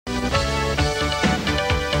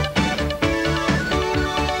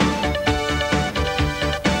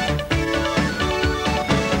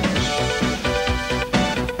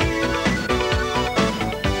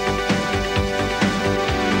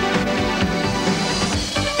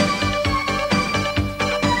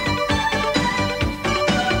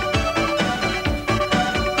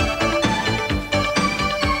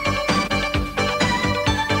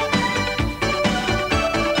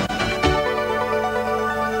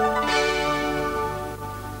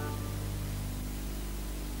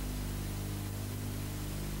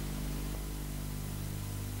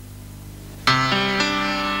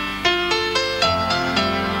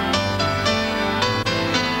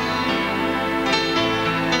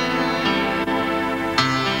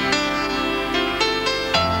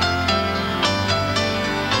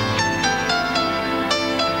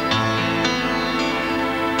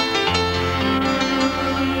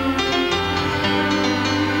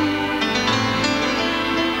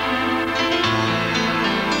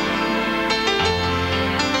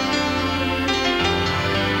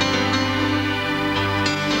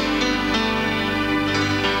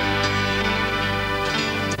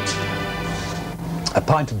A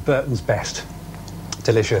pint of Burton's best.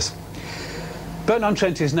 Delicious.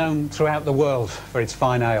 Burton-on-Trent is known throughout the world for its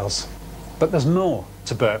fine ales, but there's more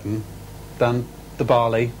to Burton than the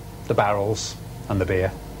barley, the barrels and the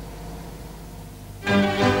beer.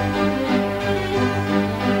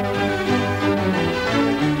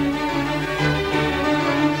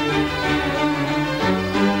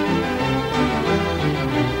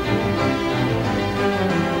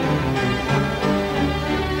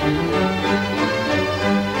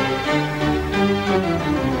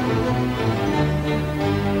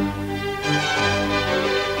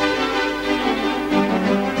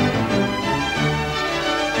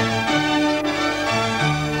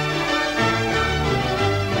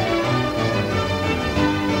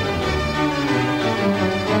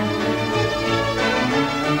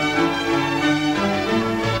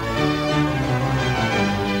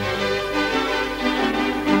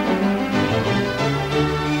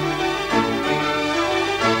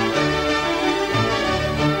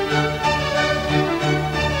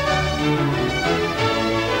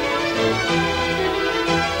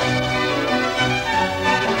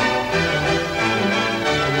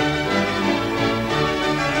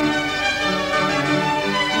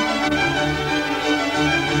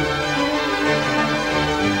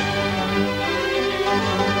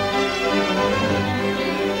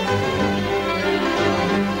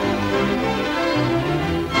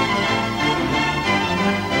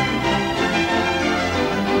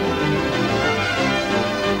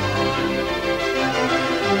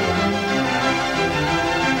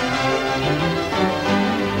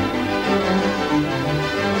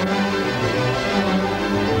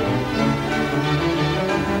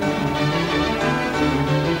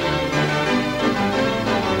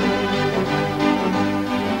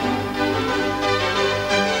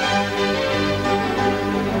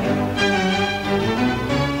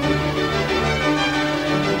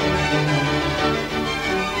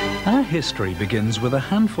 History begins with a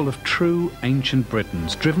handful of true ancient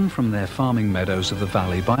Britons driven from their farming meadows of the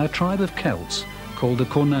valley by a tribe of Celts called the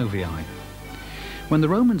Cornovii. When the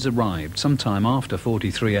Romans arrived sometime after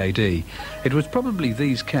 43 AD, it was probably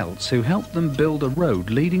these Celts who helped them build a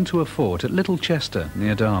road leading to a fort at Little Chester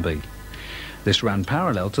near Derby. This ran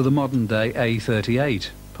parallel to the modern-day A38,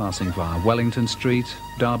 passing via Wellington Street,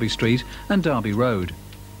 Derby Street and Derby Road.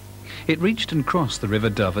 It reached and crossed the River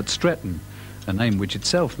Dove at Stretton, a name which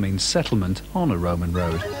itself means settlement on a Roman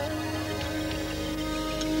road.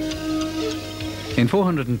 In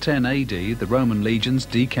 410 AD, the Roman legions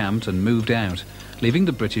decamped and moved out, leaving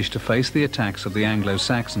the British to face the attacks of the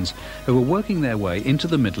Anglo-Saxons, who were working their way into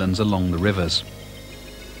the Midlands along the rivers.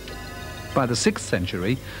 By the 6th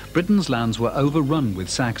century, Britain's lands were overrun with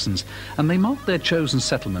Saxons, and they marked their chosen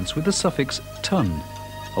settlements with the suffix tun,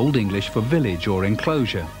 Old English for village or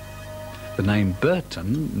enclosure. The name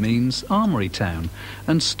Burton means armoury town,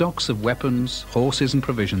 and stocks of weapons, horses and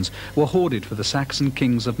provisions were hoarded for the Saxon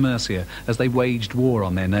kings of Mercia as they waged war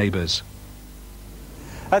on their neighbours.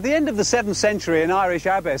 At the end of the 7th century, an Irish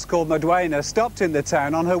abbess called Modwena stopped in the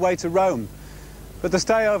town on her way to Rome. But the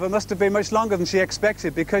stayover must have been much longer than she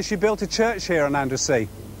expected, because she built a church here on Overseal.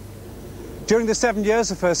 During the 7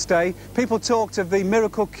 years of her stay, people talked of the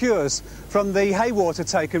miracle cures from the haywater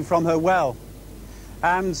taken from her well.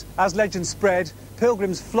 And as legend spread,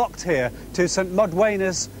 pilgrims flocked here to St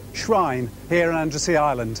Modwena's shrine here on Overseal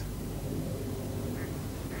Island.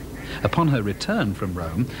 Upon her return from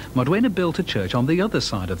Rome, Modwena built a church on the other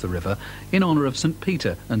side of the river in honour of St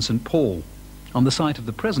Peter and St Paul, on the site of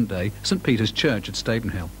the present-day St Peter's Church at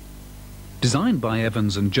Stabenhill. Designed by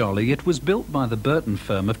Evans and Jolly, it was built by the Burton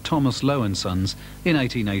firm of Thomas Lowe and Sons in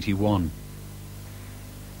 1881.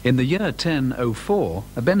 In the year 1004,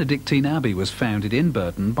 a Benedictine abbey was founded in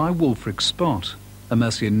Burton by Wulfric Spot, a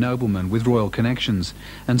Mercian nobleman with royal connections,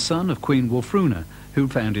 and son of Queen Wulfruna, who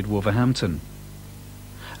founded Wolverhampton.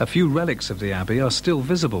 A few relics of the abbey are still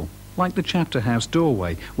visible, like the chapter house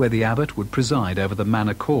doorway where the abbot would preside over the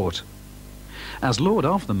manor court. As lord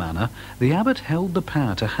of the manor, the abbot held the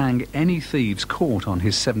power to hang any thieves caught on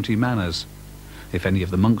his 70 manors. If any of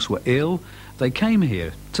the monks were ill, they came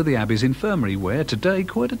here to the abbey's infirmary, where today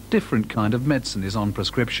quite a different kind of medicine is on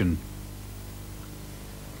prescription.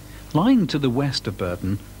 Lying to the west of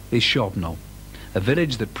Burton is Shobnall, a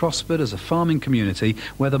village that prospered as a farming community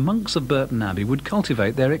where the monks of Burton Abbey would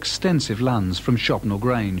cultivate their extensive lands from Shobnall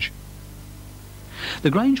Grange.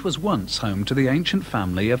 The Grange was once home to the ancient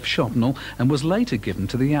family of Shobnall and was later given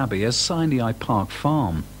to the abbey as Sinai Park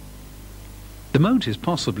Farm. The moat is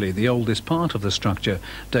possibly the oldest part of the structure,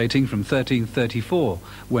 dating from 1334,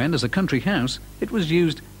 when, as a country house, it was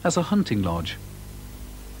used as a hunting lodge.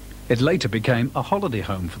 It later became a holiday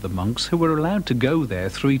home for the monks, who were allowed to go there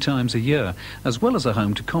 3 times a year, as well as a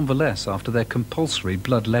home to convalesce after their compulsory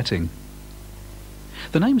bloodletting.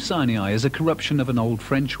 The name Sinai is a corruption of an old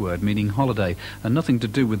French word meaning holiday, and nothing to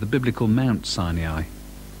do with the biblical Mount Sinai.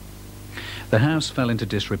 The house fell into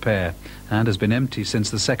disrepair and has been empty since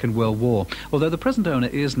the Second World War, although the present owner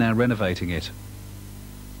is now renovating it.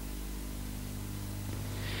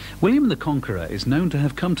 William the Conqueror is known to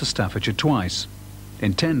have come to Staffordshire twice,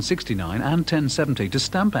 in 1069 and 1070 to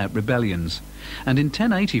stamp out rebellions, and in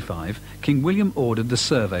 1085 King William ordered the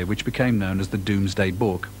survey which became known as the Domesday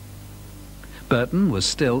Book. Burton was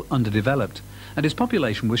still underdeveloped, and its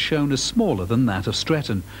population was shown as smaller than that of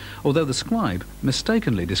Stretton, although the scribe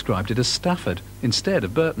mistakenly described it as Stafford instead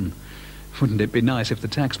of Burton. Wouldn't it be nice if the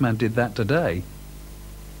taxman did that today?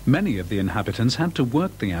 Many of the inhabitants had to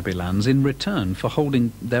work the abbey lands in return for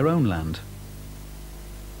holding their own land.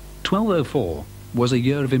 1204 was a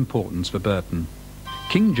year of importance for Burton.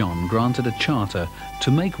 King John granted a charter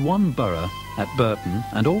to make one borough at Burton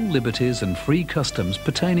and all liberties and free customs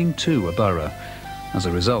pertaining to a borough. As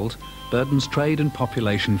a result, Burton's trade and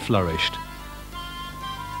population flourished.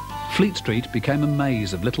 Fleet Street became a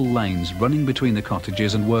maze of little lanes running between the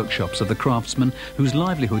cottages and workshops of the craftsmen whose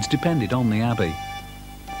livelihoods depended on the abbey.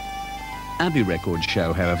 Abbey records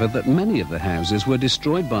show, however, that many of the houses were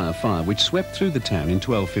destroyed by a fire which swept through the town in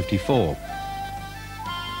 1254.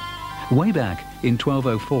 Way back in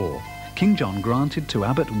 1204, King John granted to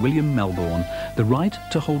Abbot William Melbourne the right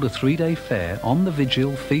to hold a 3-day fair on the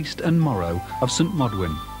vigil, feast and morrow of St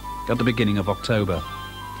Modwen at the beginning of October.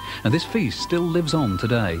 And this feast still lives on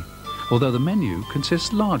today, although the menu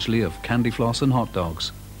consists largely of candy floss and hot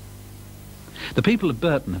dogs. The people of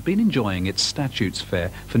Burton have been enjoying its Statutes Fair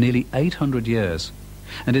for nearly 800 years,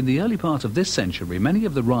 and in the early part of this century many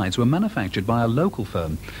of the rides were manufactured by a local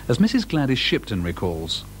firm, as Mrs Gladys Shipton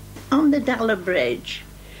recalls. On the Dalla Bridge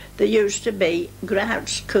there used to be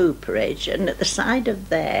Grout's Cooperage, and at the side of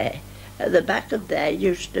there, at the back of there,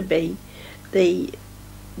 used to be the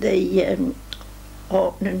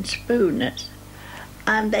Horton and Spooners,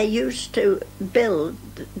 and they used to build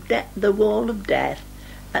the Wall of Death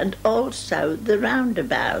and also the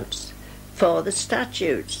roundabouts for the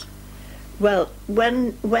statues. Well,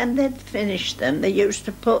 when they'd finished them, they used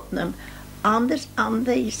to put them on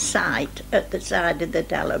the site at the side of the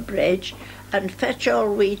Dalla Bridge and fetch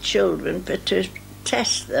all we children to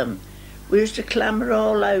test them. We used to clamber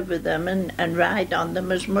all over them and ride on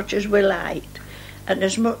them as much as we liked, and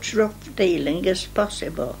as much rough dealing as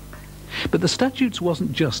possible. But the Statutes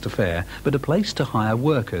wasn't just a fair, but a place to hire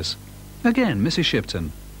workers. Again, Mrs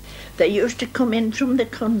Shipton. They used to come in from the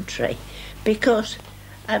country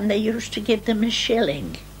and they used to give them a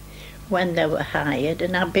shilling when they were hired,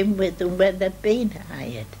 and I've been with them when they've been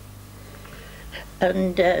hired.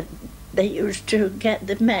 And they used to get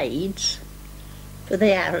the maids for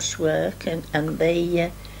the housework and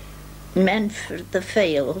the men for the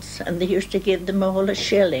fields, and they used to give them all a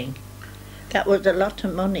shilling. That was a lot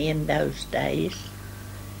of money in those days.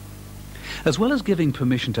 As well as giving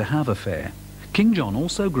permission to have a fair, King John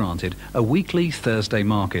also granted a weekly Thursday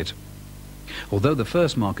market, although the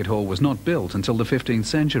first market hall was not built until the 15th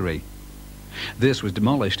century. This was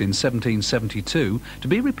demolished in 1772 to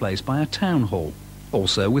be replaced by a town hall,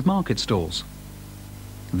 also with market stalls.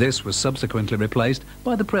 This was subsequently replaced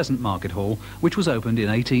by the present market hall, which was opened in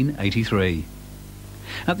 1883.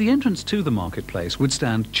 At the entrance to the marketplace would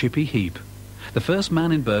stand Chippy Heap, the first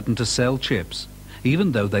man in Burton to sell chips,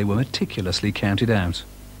 even though they were meticulously counted out.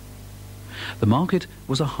 The market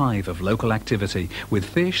was a hive of local activity, with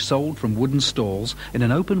fish sold from wooden stalls in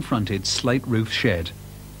an open-fronted slate-roof shed.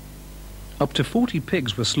 Up to 40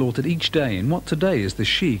 pigs were slaughtered each day in what today is the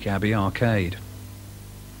chic Abbey Arcade.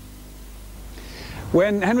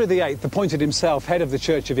 When Henry VIII appointed himself head of the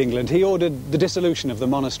Church of England, he ordered the dissolution of the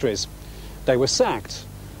monasteries. They were sacked,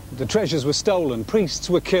 the treasures were stolen, priests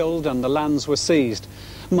were killed and the lands were seized.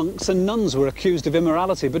 Monks and nuns were accused of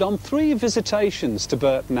immorality, but on 3 visitations to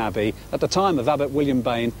Burton Abbey at the time of Abbot William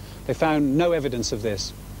Bain, they found no evidence of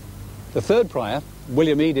this. The third prior,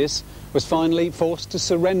 William Edis, was finally forced to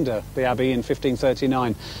surrender the abbey in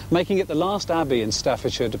 1539, making it the last abbey in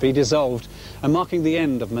Staffordshire to be dissolved and marking the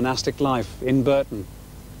end of monastic life in Burton.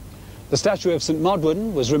 The statue of St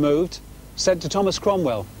Modwen was removed, sent to Thomas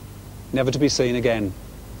Cromwell, never to be seen again.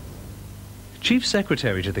 Chief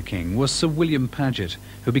Secretary to the King was Sir William Paget,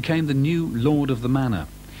 who became the new Lord of the Manor,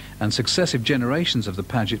 and successive generations of the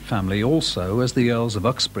Paget family also, as the Earls of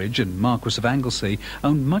Uxbridge and Marquess of Anglesey,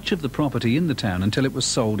 owned much of the property in the town until it was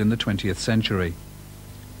sold in the 20th century.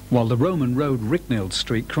 While the Roman road Ricknield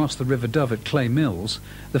Street crossed the River Dove at Clay Mills,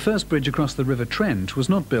 the first bridge across the River Trent was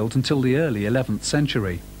not built until the early 11th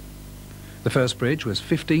century. The first bridge was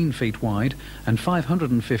 15 feet wide and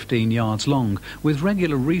 515 yards long, with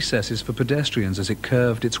regular recesses for pedestrians as it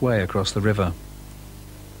curved its way across the river.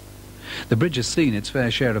 The bridge has seen its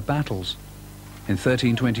fair share of battles. In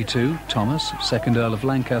 1322, Thomas, 2nd Earl of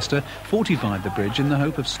Lancaster, fortified the bridge in the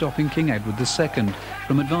hope of stopping King Edward II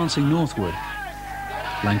from advancing northward.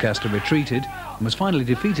 Lancaster retreated and was finally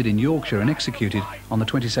defeated in Yorkshire and executed on the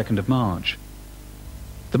 22nd of March.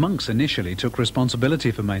 The monks initially took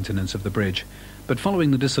responsibility for maintenance of the bridge, but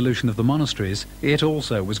following the dissolution of the monasteries, it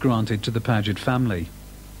also was granted to the Paget family.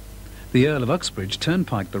 The Earl of Uxbridge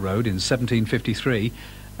turnpiked the road in 1753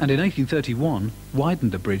 and in 1831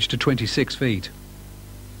 widened the bridge to 26 feet.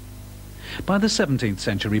 By the 17th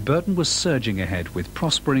century, Burton was surging ahead with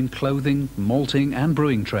prospering clothing, malting and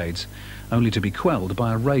brewing trades, only to be quelled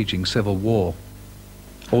by a raging civil war.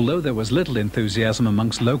 Although there was little enthusiasm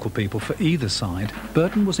amongst local people for either side,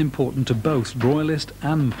 Burton was important to both royalist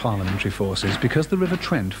and parliamentary forces because the River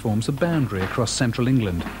Trent forms a boundary across central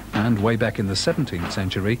England, and way back in the 17th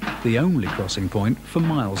century, the only crossing point for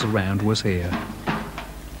miles around was here.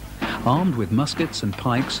 Armed with muskets and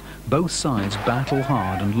pikes, both sides battle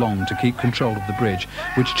hard and long to keep control of the bridge,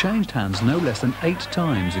 which changed hands no less than 8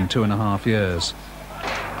 times in 2.5 years.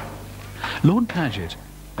 Lord Paget,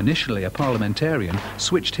 initially a parliamentarian,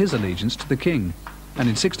 switched his allegiance to the king, and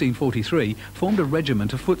in 1643 formed a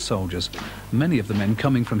regiment of foot soldiers, many of the men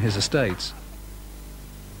coming from his estates.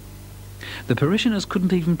 The parishioners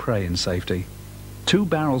couldn't even pray in safety. 2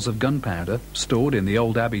 barrels of gunpowder, stored in the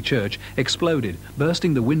old abbey church, exploded,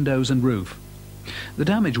 bursting the windows and roof. The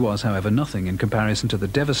damage was, however, nothing in comparison to the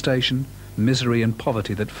devastation, misery and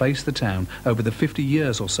poverty that faced the town over the 50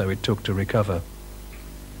 years or so it took to recover.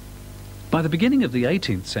 By the beginning of the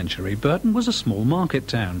 18th century, Burton was a small market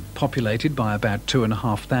town, populated by about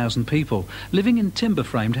 2,500 people, living in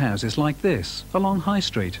timber-framed houses like this, along High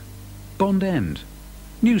Street, Bond End,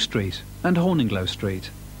 New Street and Horninglow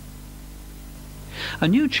Street. A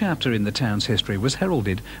new chapter in the town's history was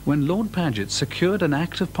heralded when Lord Paget secured an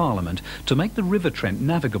Act of Parliament to make the River Trent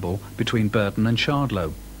navigable between Burton and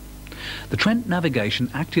Shardlow. The Trent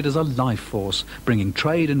navigation acted as a life force, bringing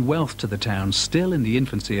trade and wealth to the town still in the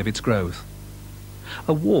infancy of its growth.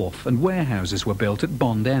 A wharf and warehouses were built at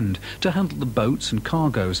Bond End to handle the boats and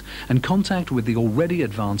cargoes, and contact with the already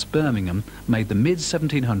advanced Birmingham made the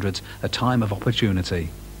mid-1700s a time of opportunity.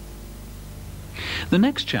 The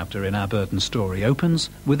next chapter in our Burton story opens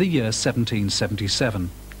with the year 1777,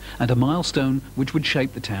 and a milestone which would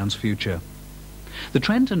shape the town's future. The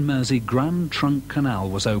Trent and Mersey Grand Trunk Canal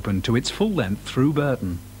was opened to its full length through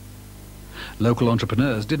Burton. Local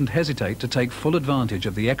entrepreneurs didn't hesitate to take full advantage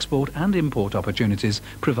of the export and import opportunities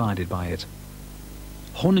provided by it.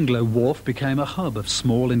 Horninglow Wharf became a hub of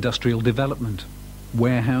small industrial development.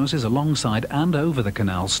 Warehouses alongside and over the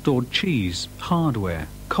canal stored cheese, hardware,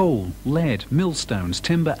 coal, lead, millstones,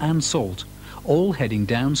 timber and salt, all heading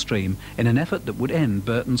downstream in an effort that would end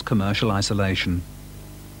Burton's commercial isolation.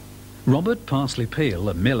 Robert Parsley Peel,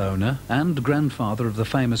 a mill owner and grandfather of the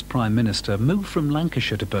famous Prime Minister, moved from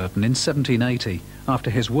Lancashire to Burton in 1780 after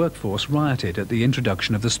his workforce rioted at the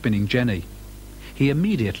introduction of the spinning jenny. He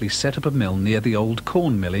immediately set up a mill near the old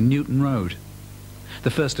corn mill in Newton Road, the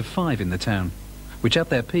first of 5 in the town, which at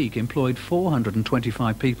their peak employed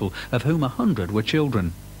 425 people, of whom 100 were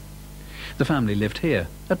children. The family lived here,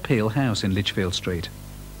 at Peel House in Lichfield Street.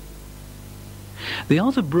 The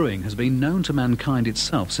art of brewing has been known to mankind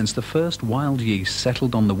itself since the first wild yeast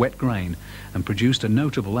settled on the wet grain and produced a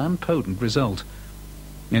notable and potent result.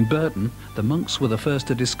 In Burton, the monks were the first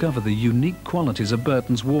to discover the unique qualities of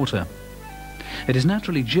Burton's water. It is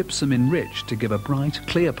naturally gypsum enriched to give a bright,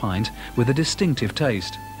 clear pint with a distinctive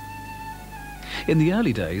taste. In the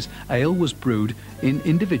early days, ale was brewed in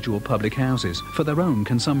individual public houses for their own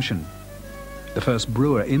consumption. The first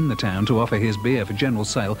brewer in the town to offer his beer for general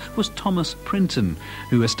sale was Thomas Printon,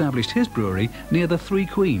 who established his brewery near the Three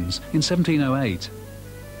Queens in 1708.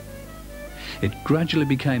 It gradually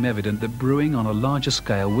became evident that brewing on a larger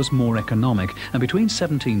scale was more economic, and between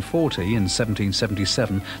 1740 and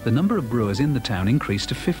 1777 the number of brewers in the town increased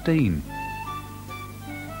to 15.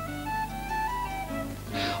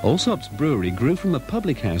 Allsop's brewery grew from a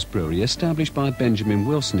public house brewery established by Benjamin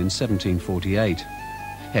Wilson in 1748.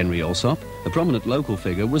 Henry Allsop, a prominent local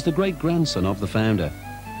figure, was the great-grandson of the founder.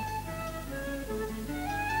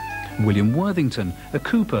 William Worthington, a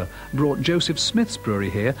cooper, brought Joseph Smith's brewery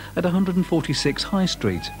here at 146 High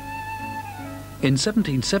Street. In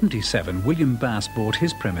 1777, William Bass bought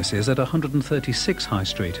his premises at 136 High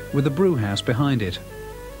Street, with a brew house behind it.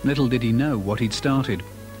 Little did he know what he'd started.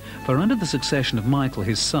 For under the succession of Michael,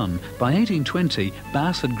 his son, by 1820,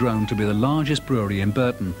 Bass had grown to be the largest brewery in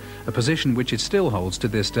Burton, a position which it still holds to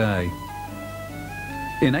this day.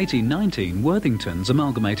 In 1819, Worthington's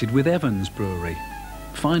amalgamated with Evans Brewery,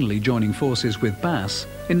 finally joining forces with Bass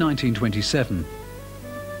in 1927.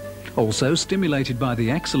 Also, stimulated by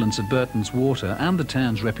the excellence of Burton's water and the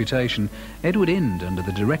town's reputation, Edward Ind, under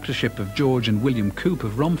the directorship of George and William Coop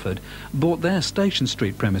of Romford, bought their Station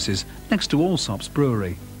Street premises next to Allsop's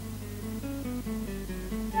Brewery.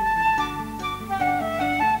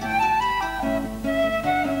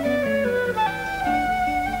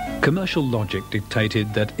 Commercial logic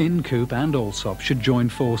dictated that Coop and Allsop should join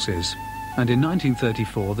forces, and in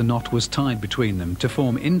 1934 the knot was tied between them to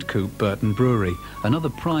form Coop Burton Brewery, another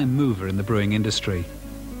prime mover in the brewing industry.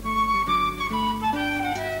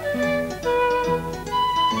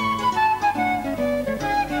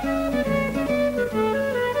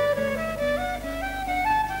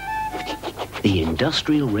 The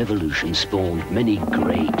Industrial Revolution spawned many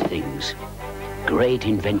great things, great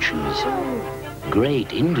inventions,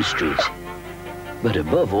 great industries, but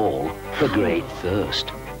above all, a great thirst.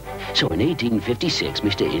 So in 1856,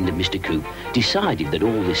 Mr. Ind and Mr. Coop decided that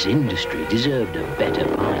all this industry deserved a better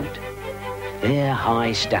pint. Their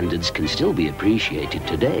high standards can still be appreciated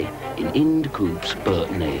today in Ind Coop's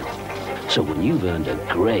Burton Ale. So when you've earned a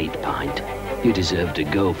great pint, you deserve to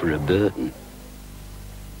go for a Burton.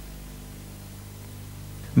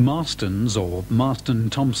 Marston's, or Marston,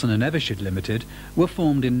 Thompson and Evershed Limited, were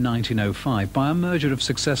formed in 1905 by a merger of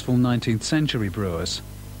successful 19th century brewers.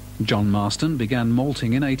 John Marston began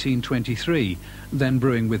malting in 1823, then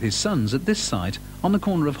brewing with his sons at this site on the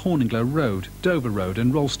corner of Horninglow Road, Dover Road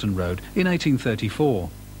and Ralston Road in 1834.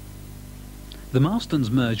 The Marstons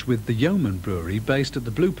merged with the Yeoman Brewery based at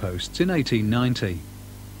the Blue Posts in 1890.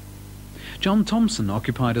 John Thompson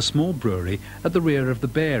occupied a small brewery at the rear of the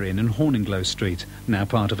Bear Inn in Horninglow Street, now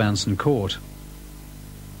part of Anson Court.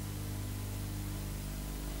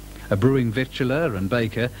 A brewing victualler and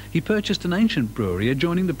baker, he purchased an ancient brewery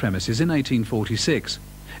adjoining the premises in 1846,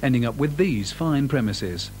 ending up with these fine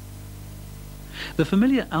premises. The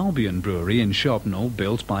familiar Albion Brewery in Shobnall,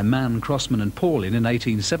 built by Mann, Crossman and Paulin in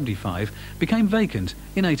 1875, became vacant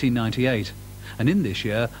in 1898. And in this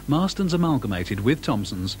year, Marston's amalgamated with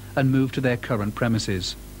Thompson's and moved to their current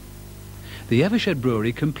premises. The Evershed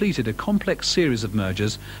Brewery completed a complex series of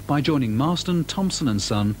mergers by joining Marston, Thompson and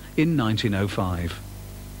Son in 1905.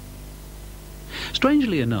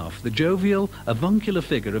 Strangely enough, the jovial, avuncular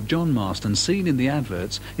figure of John Marston seen in the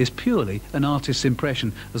adverts is purely an artist's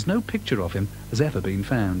impression, as no picture of him has ever been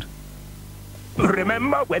found.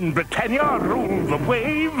 Remember when Britannia ruled the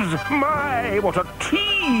waves? My, what a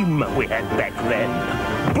team we had back then.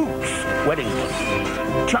 Boots,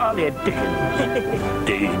 Wellington, Charlie Dickens,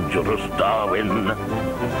 Dangerous Darwin,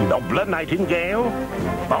 Nobler Nightingale,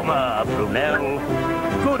 Bomber Brunel,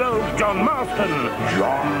 good old John Marston.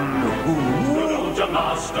 John who? Good old John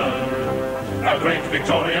Marston, a great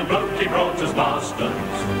Victorian bloke, he brought us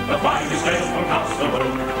Marstons, the finest ale from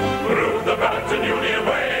Castlewood, brewed the Burton Union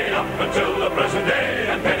way up until the present day,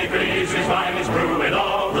 and Pedigree's his finest brew in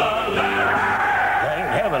all the land. Thank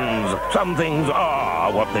heavens, some things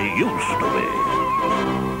are what they used to be.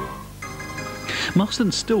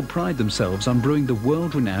 Marstons still pride themselves on brewing the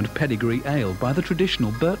world-renowned Pedigree Ale by the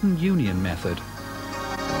traditional Burton Union method.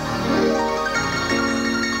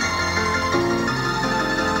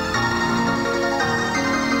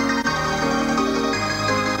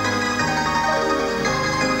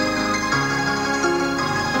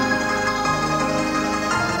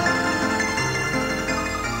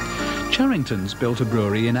 Charrington's built a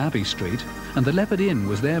brewery in Abbey Street, and the Leopard Inn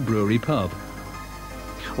was their brewery pub.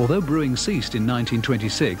 Although brewing ceased in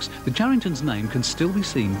 1926, the Charrington's name can still be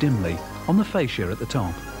seen dimly on the fascia at the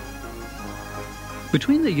top.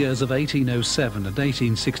 Between the years of 1807 and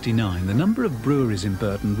 1869, the number of breweries in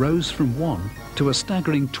Burton rose from 1 to a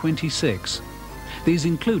staggering 26. These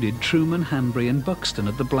included Truman, Hanbury and Buxton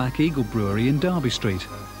at the Black Eagle Brewery in Derby Street,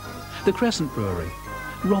 the Crescent Brewery,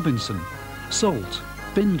 Robinson, Salt,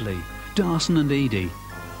 Bindley, Darson and Eadie,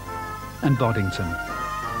 and Boddington.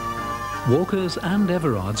 Walker's and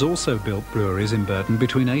Everard's also built breweries in Burton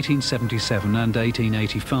between 1877 and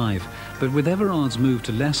 1885, but with Everard's move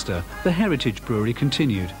to Leicester, the Heritage Brewery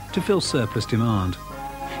continued to fill surplus demand.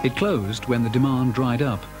 It closed when the demand dried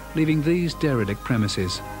up, leaving these derelict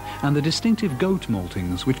premises, and the distinctive goat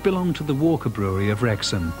maltings which belonged to the Walker Brewery of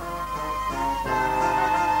Wrexham.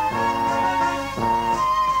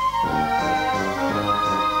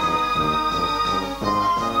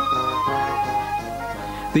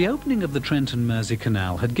 The opening of the Trent and Mersey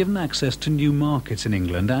Canal had given access to new markets in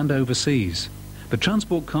England and overseas, but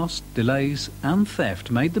transport costs, delays and theft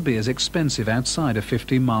made the beers expensive outside a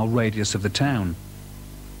 15-mile radius of the town.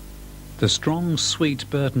 The strong, sweet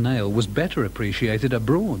Burton ale was better appreciated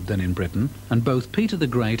abroad than in Britain, and both Peter the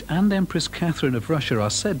Great and Empress Catherine of Russia are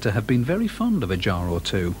said to have been very fond of a jar or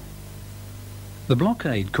two. The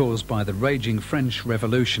blockade caused by the raging French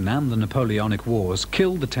Revolution and the Napoleonic Wars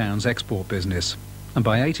killed the town's export business, and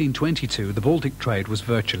by 1822 the Baltic trade was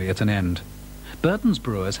virtually at an end. Burton's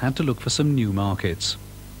brewers had to look for some new markets.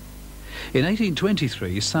 In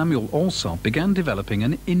 1823, Samuel Allsop began developing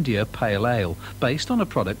an India Pale Ale based on a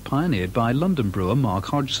product pioneered by London brewer Mark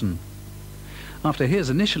Hodgson. After his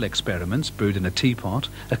initial experiments, brewed in a teapot,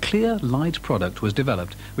 a clear, light product was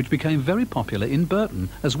developed which became very popular in Burton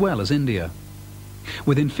as well as India.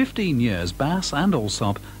 Within 15 years, Bass and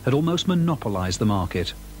Allsop had almost monopolised the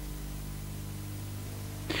market.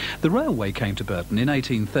 The railway came to Burton in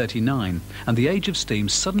 1839, and the age of steam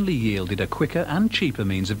suddenly yielded a quicker and cheaper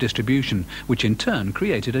means of distribution, which in turn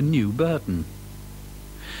created a new Burton.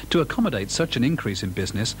 To accommodate such an increase in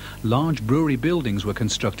business, large brewery buildings were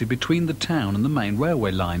constructed between the town and the main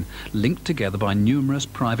railway line, linked together by numerous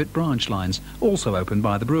private branch lines, also opened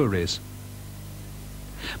by the breweries.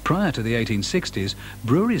 Prior to the 1860s,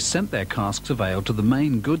 breweries sent their casks of ale to the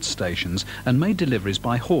main goods stations and made deliveries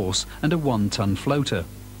by horse and a 1-ton floater.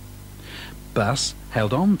 Bass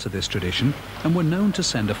held on to this tradition and were known to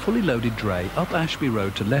send a fully loaded dray up Ashby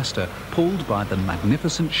Road to Leicester, pulled by the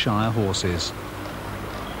magnificent Shire horses.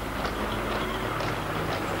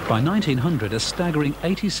 By 1900, a staggering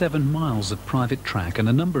 87 miles of private track and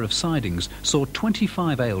a number of sidings saw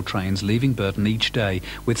 25 ale trains leaving Burton each day,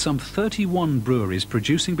 with some 31 breweries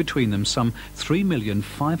producing between them some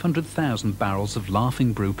 3,500,000 barrels of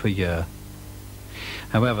laughing brew per year.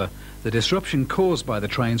 However, the disruption caused by the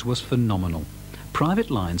trains was phenomenal. Private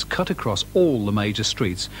lines cut across all the major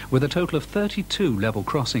streets, with a total of 32 level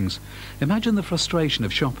crossings. Imagine the frustration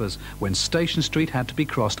of shoppers when Station Street had to be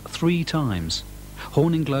crossed 3 times.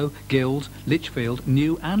 Horninglow, Guild, Lichfield,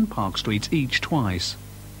 New and Park Streets each twice.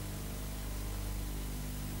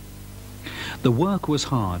 The work was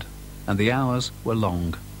hard and the hours were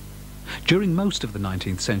long. During most of the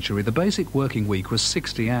 19th century, the basic working week was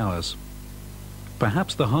 60 hours.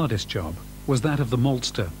 Perhaps the hardest job was that of the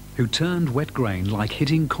maltster, who turned wet grain like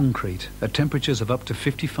hitting concrete at temperatures of up to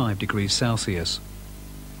 55 degrees Celsius.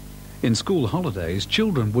 In school holidays,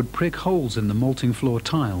 children would prick holes in the malting floor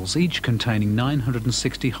tiles, each containing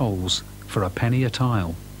 960 holes, for a penny a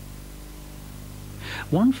tile.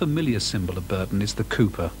 One familiar symbol of Burton is the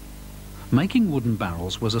cooper. Making wooden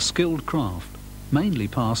barrels was a skilled craft, mainly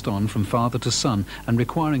passed on from father to son and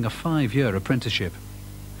requiring a 5-year apprenticeship.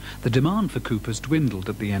 The demand for coopers dwindled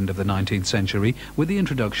at the end of the 19th century with the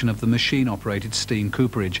introduction of the machine-operated steam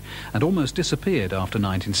cooperage, and almost disappeared after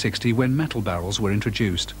 1960 when metal barrels were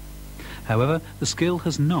introduced. However, the skill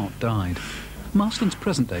has not died. Marston's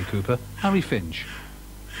present-day cooper, Harry Finch.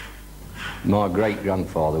 My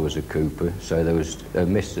great-grandfather was a cooper, so there was a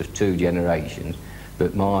mist of 2 generations,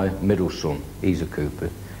 but my middle son, he's a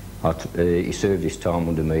cooper. He served his time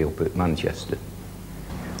under me up at Manchester.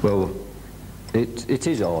 Well, it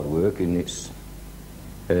is hard work, and it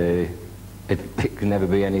can never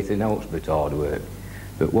be anything else but hard work.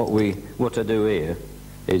 But what I do here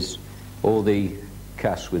is all the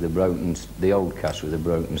casks with the old casks with the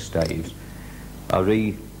broken staves,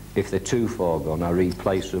 if they're too far gone, I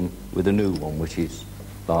replace them with a new one, which is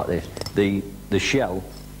like this. The shell,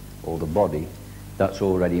 or the body, that's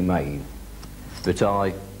already made, but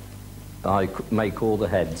I make all the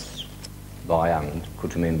heads by hand,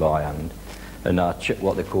 cut them in by hand, and I check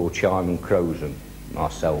what they call chime and crows them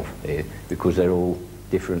myself here, because they're all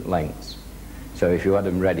different lengths. So if you had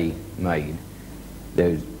them ready made,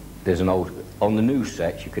 there's an old, on the new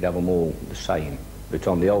sets you could have them all the same, but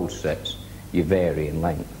on the old sets you vary in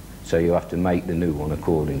length, so you have to make the new one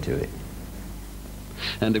according to it.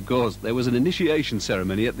 And of course there was an initiation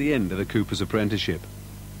ceremony at the end of a cooper's apprenticeship.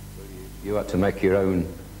 You had to make your own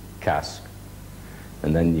cask,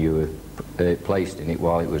 and then you were placed in it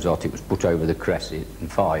while it was hot. It was put over the cresset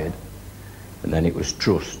and fired, and then it was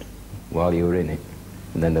trussed while you were in it,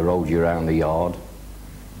 and then they rolled you around the yard,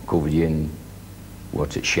 covered you in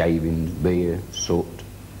shavings, beer, soot,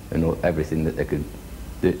 and everything that they could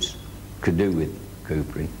do with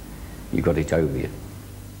coopering. You got it over you.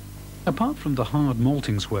 Apart from the hard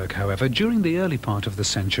maltings work, however, during the early part of the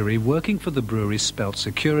century, working for the breweries spelt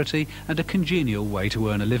security and a congenial way to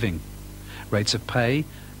earn a living. Rates of pay,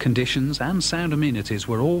 conditions and sound amenities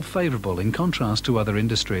were all favourable in contrast to other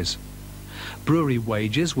industries. Brewery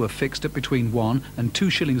wages were fixed at between 1 and 2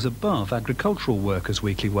 shillings above agricultural workers'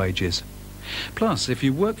 weekly wages. Plus, if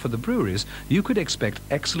you worked for the breweries, you could expect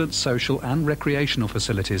excellent social and recreational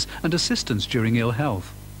facilities and assistance during ill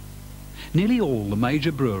health. Nearly all the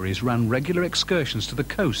major breweries ran regular excursions to the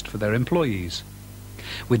coast for their employees.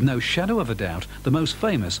 With no shadow of a doubt, the most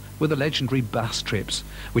famous were the legendary Bass trips,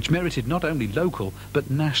 which merited not only local but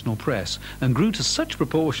national press and grew to such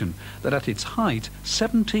proportion that at its height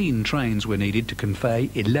 17 trains were needed to convey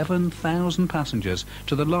 11,000 passengers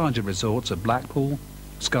to the larger resorts of Blackpool,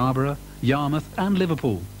 Scarborough, Yarmouth and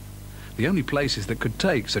Liverpool, the only places that could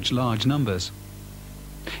take such large numbers.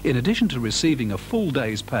 In addition to receiving a full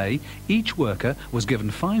day's pay, each worker was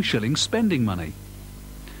given 5 shillings spending money.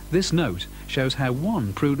 This note shows how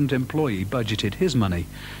one prudent employee budgeted his money.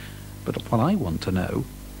 But what I want to know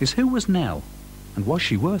is who was Nell, and was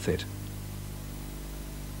she worth it?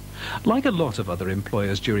 Like a lot of other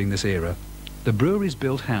employers during this era, the breweries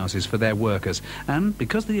built houses for their workers, and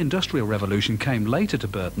because the Industrial Revolution came later to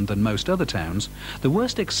Burton than most other towns, the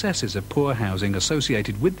worst excesses of poor housing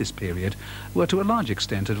associated with this period were to a large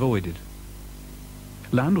extent avoided.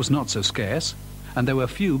 Land was not so scarce, and there were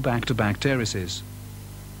few back-to-back terraces.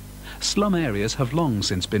 Slum areas have long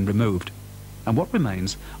since been removed, and what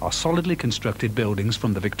remains are solidly constructed buildings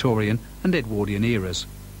from the Victorian and Edwardian eras.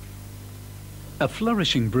 A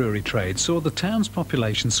flourishing brewery trade saw the town's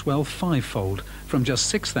population swell fivefold, from just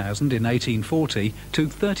 6,000 in 1840 to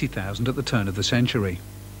 30,000 at the turn of the century.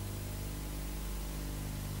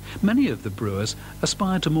 Many of the brewers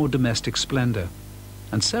aspired to more domestic splendour,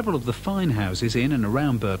 and several of the fine houses in and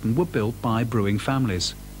around Burton were built by brewing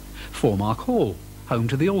families. Foremark Hall, home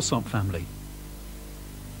to the Allsop family.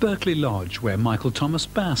 Berkeley Lodge, where Michael Thomas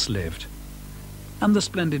Bass lived. And the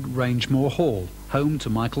splendid Rangemore Hall, home to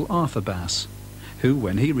Michael Arthur Bass, who,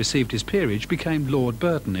 when he received his peerage, became Lord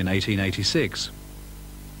Burton in 1886.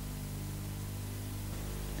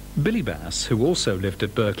 Billy Bass, who also lived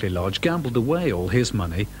at Berkeley Lodge, gambled away all his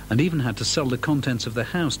money and even had to sell the contents of the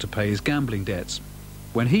house to pay his gambling debts.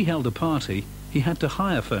 When he held a party, he had to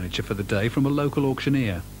hire furniture for the day from a local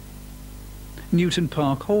auctioneer. Newton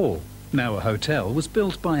Park Hall, now a hotel, was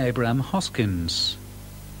built by Abraham Hoskins.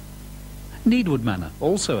 Needwood Manor,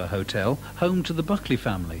 also a hotel, home to the Buckley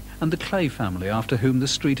family and the Clay family, after whom the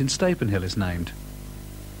street in Stapenhill is named.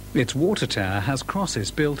 Its water tower has crosses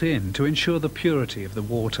built in to ensure the purity of the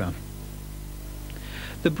water.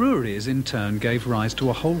 The breweries in turn gave rise to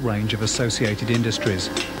a whole range of associated industries,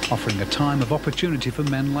 offering a time of opportunity for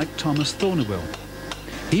men like Thomas Thornewell.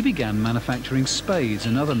 He began manufacturing spades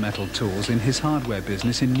and other metal tools in his hardware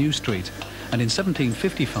business in New Street, and in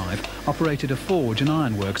 1755 operated a forge and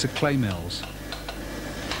ironworks at Clay Mills.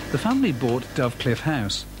 The family bought Dovecliff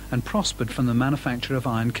House and prospered from the manufacture of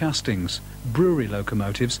iron castings, brewery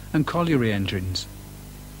locomotives and colliery engines.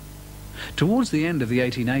 Towards the end of the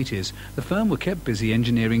 1880s, the firm were kept busy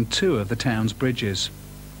engineering 2 of the town's bridges.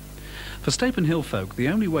 For Stapenhill folk, the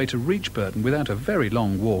only way to reach Burton without a very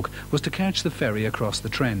long walk was to catch the ferry across the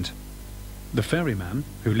Trent. The ferryman,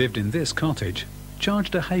 who lived in this cottage,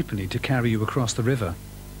 charged a halfpenny to carry you across the river,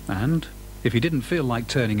 and if he didn't feel like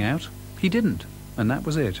turning out, he didn't, and that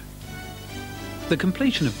was it. The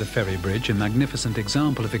completion of the ferry bridge, a magnificent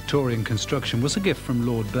example of Victorian construction, was a gift from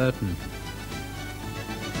Lord Burton.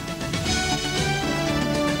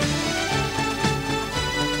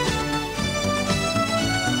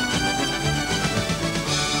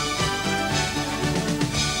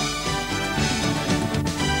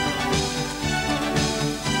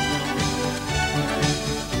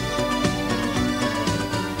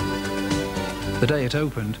 The day it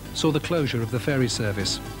opened saw the closure of the ferry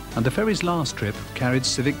service, and the ferry's last trip carried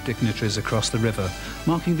civic dignitaries across the river,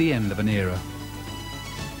 marking the end of an era.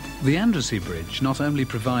 The Andrassy Bridge not only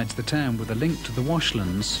provides the town with a link to the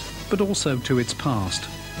washlands, but also to its past,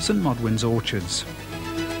 St Modwen's Orchards.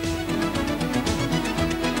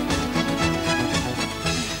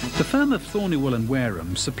 The firm of Thornewell and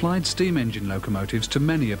Wareham supplied steam engine locomotives to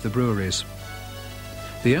many of the breweries.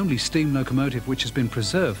 The only steam locomotive which has been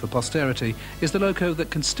preserved for posterity is the loco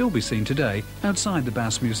that can still be seen today outside the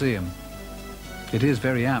Bass Museum. It is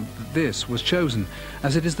very apt that this was chosen,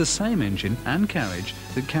 as it is the same engine and carriage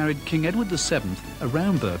that carried King Edward VII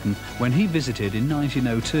around Burton when he visited in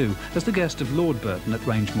 1902 as the guest of Lord Burton at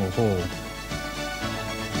Rangemore Hall.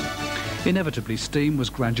 Inevitably, steam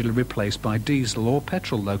was gradually replaced by diesel or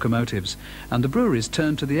petrol locomotives, and the breweries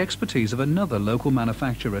turned to the expertise of another local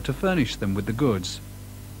manufacturer to furnish them with the goods.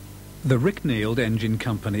 The Ricknield Engine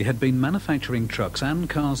Company had been manufacturing trucks and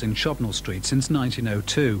cars in Shobnall Street since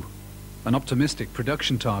 1902. An optimistic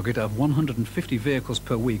production target of 150 vehicles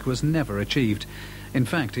per week was never achieved. In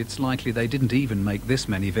fact, it's likely they didn't even make this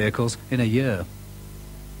many vehicles in a year.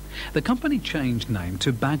 The company changed name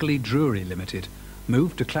to Bagley Brewery Limited,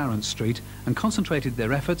 moved to Clarence Street and concentrated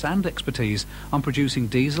their efforts and expertise on producing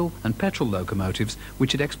diesel and petrol locomotives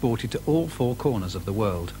which it exported to all four corners of the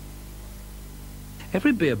world.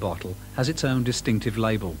 Every beer bottle has its own distinctive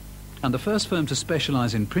label, and the first firm to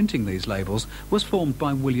specialise in printing these labels was formed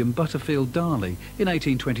by William Butterfield Darley in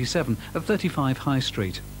 1827 at 35 High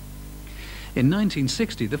Street. In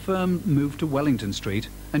 1960 the firm moved to Wellington Street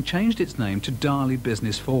and changed its name to Darley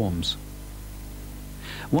Business Forms.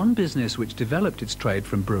 One business which developed its trade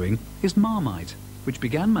from brewing is Marmite, which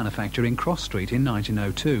began manufacture in Cross Street in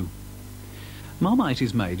 1902. Marmite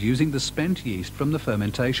is made using the spent yeast from the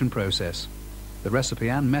fermentation process. The recipe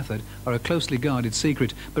and method are a closely guarded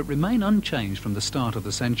secret, but remain unchanged from the start of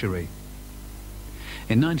the century.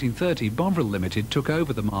 In 1930, Bovril Limited took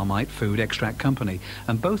over the Marmite Food Extract Company,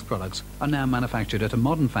 and both products are now manufactured at a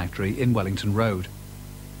modern factory in Wellington Road.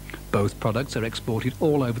 Both products are exported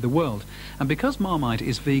all over the world, and because Marmite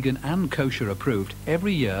is vegan and kosher approved,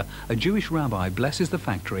 every year a Jewish rabbi blesses the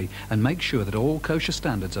factory and makes sure that all kosher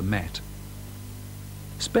standards are met.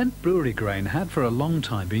 Spent brewery grain had for a long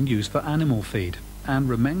time been used for animal feed, and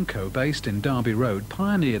Remenko, based in Derby Road,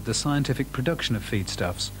 pioneered the scientific production of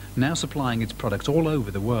feedstuffs, now supplying its products all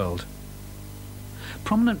over the world.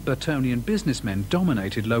 Prominent Burtonian businessmen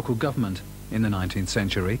dominated local government in the 19th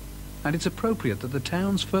century, and it's appropriate that the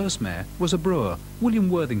town's first mayor was a brewer, William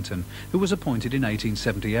Worthington, who was appointed in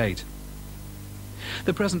 1878.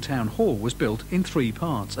 The present town hall was built in 3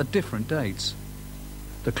 parts at different dates.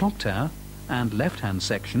 The clock tower and left-hand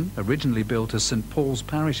section, originally built as St Paul's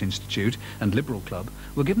Parish Institute and Liberal Club,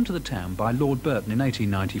 were given to the town by Lord Burton in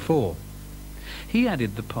 1894. He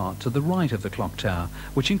added the part to the right of the clock tower,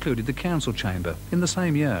 which included the council chamber, in the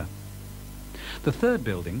same year. The third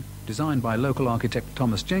building, designed by local architect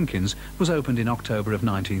Thomas Jenkins, was opened in October of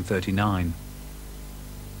 1939.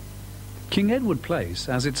 King Edward Place,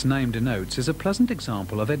 as its name denotes, is a pleasant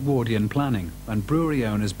example of Edwardian planning and brewery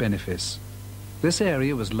owners' benefice. This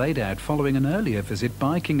area was laid out following an earlier visit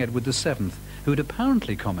by King Edward VII, who had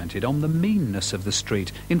apparently commented on the meanness of the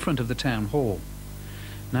street in front of the town hall.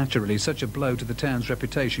 Naturally, such a blow to the town's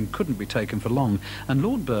reputation couldn't be taken for long, and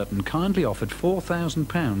Lord Burton kindly offered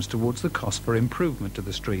 £4,000 towards the cost for improvement to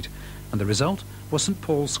the street, and the result was St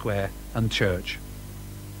Paul's Square and church.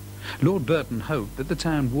 Lord Burton hoped that the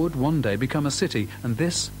town would one day become a city, and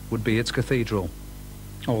this would be its cathedral.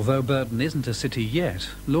 Although Burton isn't a city yet,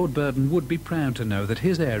 Lord Burton would be proud to know that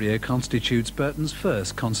his area constitutes Burton's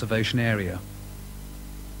first conservation area.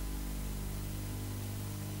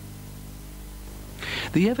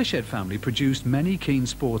 The Evershed family produced many keen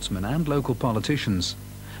sportsmen and local politicians.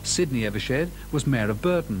 Sidney Evershed was Mayor of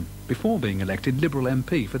Burton, before being elected Liberal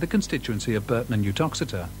MP for the constituency of Burton and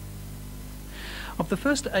Uttoxeter. Of the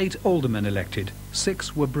first 8 aldermen elected,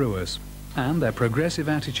 6 were brewers, and their progressive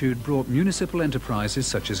attitude brought municipal enterprises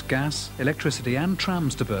such as gas, electricity and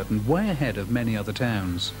trams to Burton way ahead of many other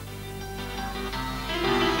towns.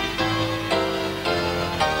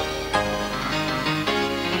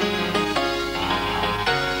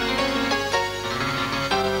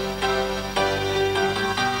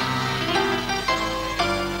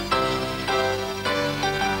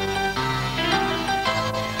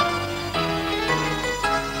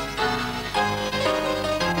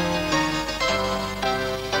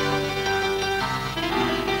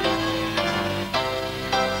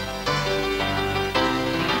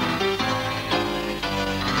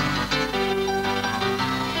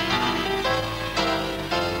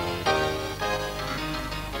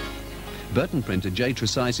 Burton printer J.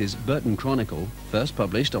 Tresise's Burton Chronicle, first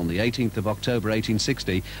published on the 18th of October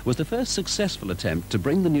 1860, was the first successful attempt to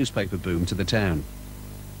bring the newspaper boom to the town.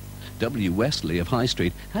 W. Wesley of High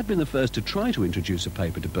Street had been the first to try to introduce a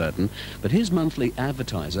paper to Burton, but his monthly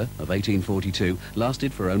Advertiser of 1842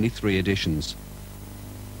 lasted for only 3 editions.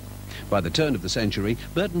 By the turn of the century,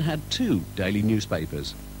 Burton had 2 daily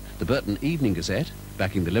newspapers: the Burton Evening Gazette,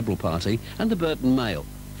 backing the Liberal Party, and the Burton Mail,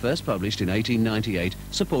 first published in 1898,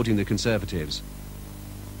 supporting the Conservatives.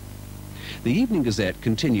 The Evening Gazette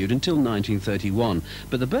continued until 1931,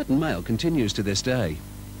 but the Burton Mail continues to this day.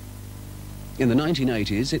 In the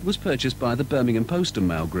 1980s, it was purchased by the Birmingham Post and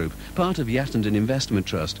Mail Group, part of Yattenden Investment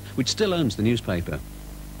Trust, which still owns the newspaper.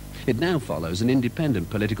 It now follows an independent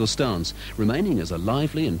political stance, remaining as a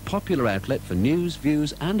lively and popular outlet for news,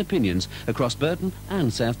 views and opinions across Burton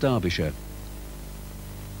and South Derbyshire.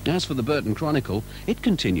 As for the Burton Chronicle, it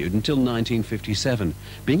continued until 1957,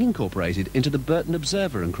 being incorporated into the Burton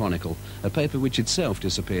Observer and Chronicle, a paper which itself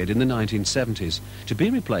disappeared in the 1970s, to be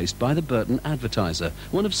replaced by the Burton Advertiser,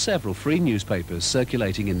 one of several free newspapers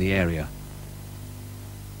circulating in the area.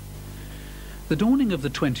 The dawning of the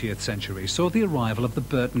 20th century saw the arrival of the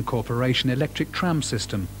Burton Corporation electric tram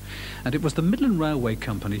system, and it was the Midland Railway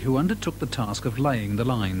Company who undertook the task of laying the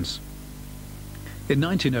lines. In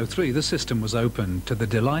 1903, the system was opened to the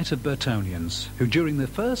delight of Burtonians, who during the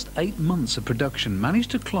first 8 months of production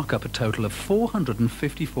managed to clock up a total of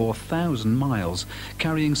 454,000 miles,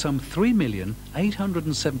 carrying some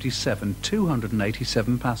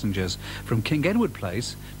 3,877,287 passengers from King Edward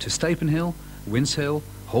Place to Stapenhill, Winshill,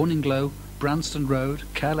 Horninglow, Branston Road,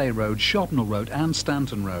 Calais Road, Shobnall Road and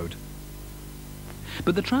Stanton Road.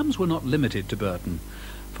 But the trams were not limited to Burton,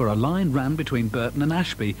 for a line ran between Burton and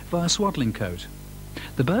Ashby via Swadlincote.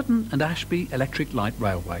 The Burton and Ashby Electric Light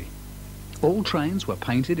Railway. All trains were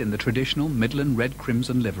painted in the traditional Midland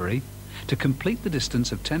red-crimson livery to complete the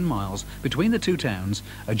distance of 10 miles between the two towns,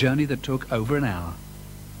 a journey that took over an hour.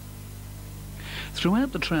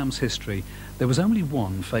 Throughout the tram's history, there was only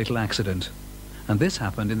one fatal accident, and this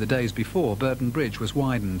happened in the days before Burton Bridge was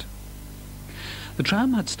widened. The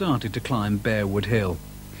tram had started to climb Bearwood Hill,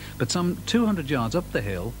 but some 200 yards up the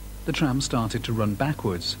hill, the tram started to run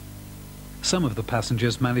backwards. Some of the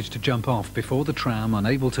passengers managed to jump off before the tram,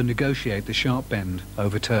 unable to negotiate the sharp bend,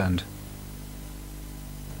 overturned.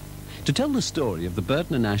 To tell the story of the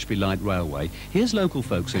Burton and Ashby Light Railway, here's local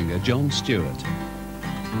folk singer John Stewart.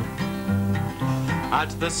 At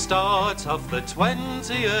the start of the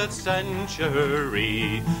 20th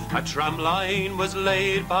century, a tram line was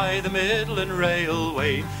laid by the Midland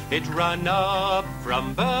Railway. It ran up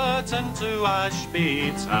from Burton to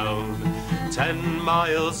Ashby town, 10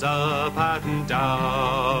 miles up and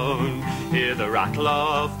down. Hear the rattle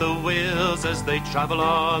of the wheels as they travel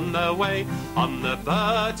on their way on the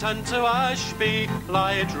Burton to Ashby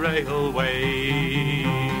Light Railway.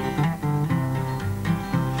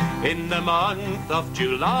 In the month of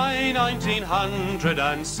July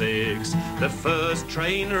 1906, the first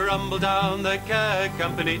train rumbled down the Care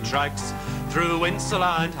Company tracks, through Winshill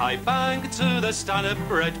and High Bank to the Stanhope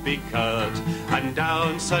Cut, and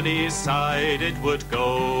down Sunnyside it would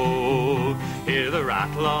go. Hear the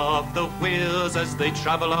rattle of the wheels as they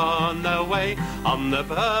travel on their way on the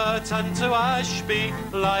Burton to Ashby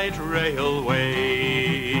Light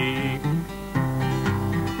Railway.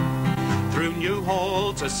 Through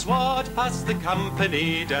Newhall to Swat, past the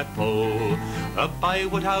Company Depot, up by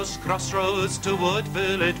Woodhouse Crossroads to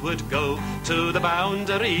Woodville it would go, to the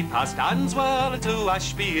Boundary, past Answell and to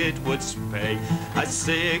Ashby it would pay, a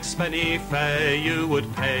sixpenny fare you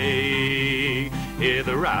would pay. Hear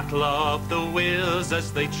the rattle of the wheels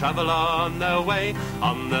as they travel on their way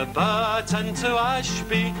on the Burton to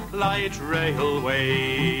Ashby Light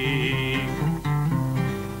Railway.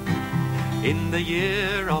 In the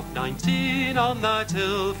year of 19, on that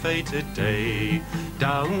ill-fated day,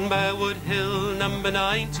 down Bearwood Hill, number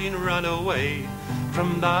 19 ran away.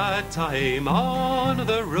 From that time on,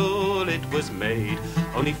 the rule it was made,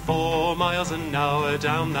 only 4 miles an hour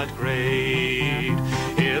down that grade.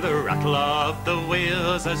 Hear the rattle of the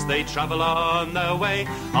wheels as they travel on their way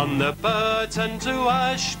on the Burton to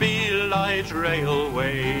Ashby Light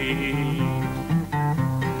Railway.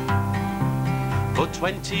 For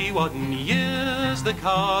 21 years the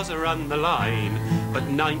cars ran the line, but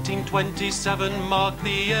 1927 marked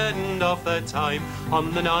the end of their time.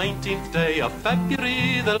 On the 19th day of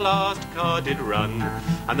February the last car did run,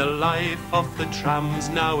 and the life of the trams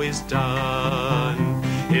now is done.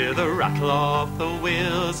 Hear the rattle of the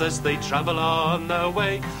wheels as they travel on their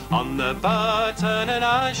way on the Burton and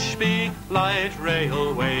Ashby Light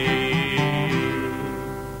Railway.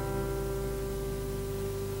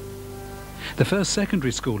 The first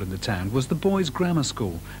secondary school in the town was the Boys' Grammar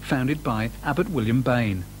School, founded by Abbot William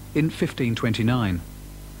Bain in 1529.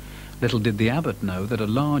 Little did the abbot know that a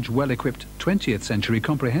large, well-equipped 20th century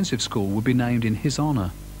comprehensive school would be named in his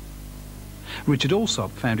honour. Richard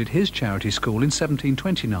Alsop founded his charity school in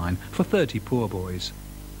 1729 for 30 poor boys.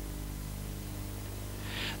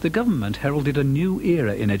 The government heralded a new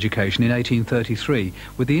era in education in 1833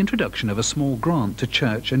 with the introduction of a small grant to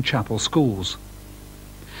church and chapel schools.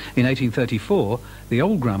 In 1834, the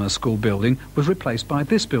old grammar school building was replaced by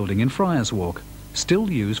this building in Friars Walk, still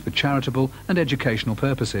used for charitable and educational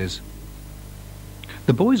purposes.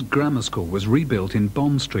 The Boys' Grammar School was rebuilt in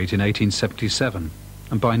Bond Street in 1877,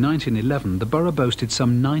 and by 1911 the borough boasted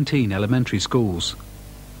some 19 elementary schools.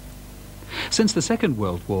 Since the Second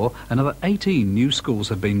World War, another 18 new schools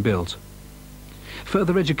have been built.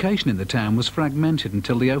 Further education in the town was fragmented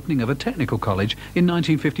until the opening of a technical college in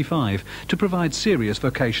 1955 to provide serious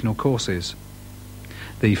vocational courses.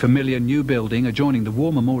 The familiar new building adjoining the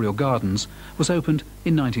War Memorial Gardens was opened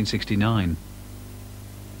in 1969.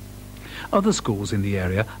 Other schools in the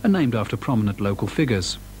area are named after prominent local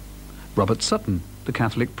figures. Robert Sutton, the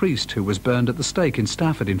Catholic priest who was burned at the stake in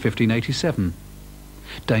Stafford in 1587.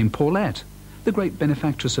 Dame Paulette, the great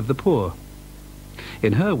benefactress of the poor.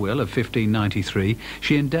 In her will of 1593,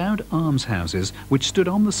 she endowed almshouses which stood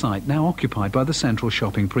on the site now occupied by the central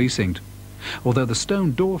shopping precinct, although the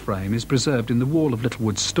stone door frame is preserved in the wall of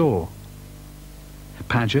Littlewood's store.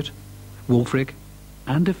 Paget, Wulfrich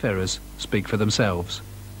and De Ferrers speak for themselves.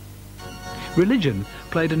 Religion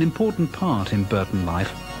played an important part in Burton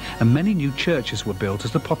life, and many new churches were built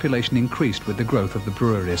as the population increased with the growth of the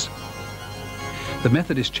breweries. The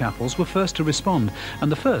Methodist chapels were first to respond,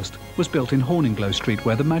 and the first was built in Horninglow Street,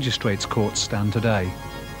 where the magistrates' courts stand today.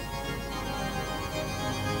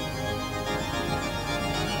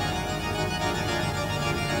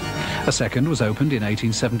 A second was opened in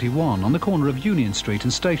 1871 on the corner of Union Street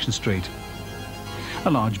and Station Street.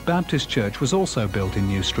 A large Baptist church was also built in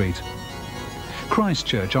New Street. Christ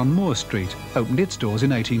Church on Moore Street opened its doors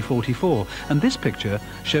in 1844, and this picture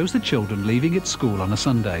shows the children leaving its school on a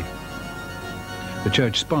Sunday. The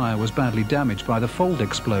church spire was badly damaged by the Fold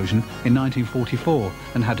explosion in 1944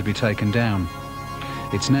 and had to be taken down.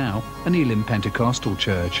 It's now an Elim Pentecostal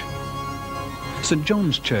church. St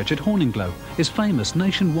John's Church at Horninglow is famous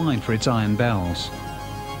nationwide for its iron bells.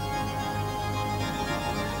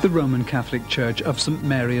 The Roman Catholic Church of St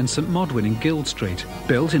Mary and St Modwin in Guild Street,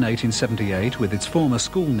 built in 1878 with its former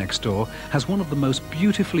school next door, has one of the most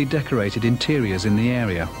beautifully decorated interiors in the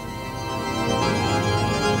area.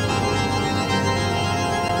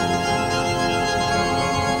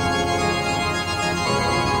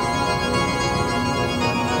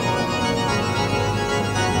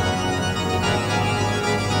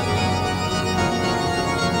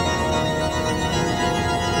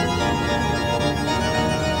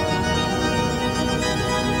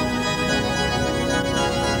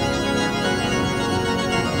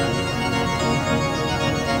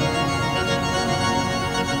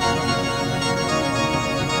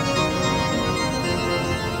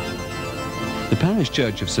 The parish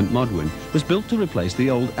church of St Modwin was built to replace the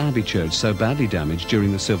old abbey church so badly damaged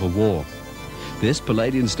during the Civil War. This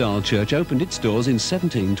Palladian-style church opened its doors in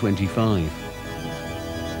 1725.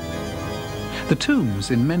 The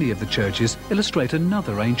tombs in many of the churches illustrate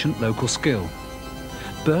another ancient local skill.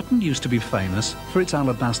 Burton used to be famous for its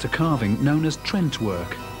alabaster carving known as Trent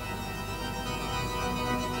work.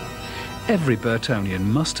 Every Burtonian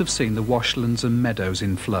must have seen the washlands and meadows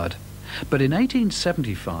in flood. But in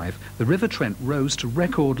 1875, the River Trent rose to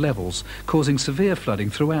record levels, causing severe flooding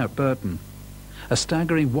throughout Burton. A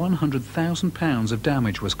staggering £100,000 of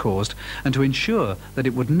damage was caused, and to ensure that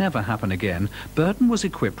it would never happen again, Burton was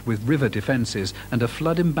equipped with river defences and a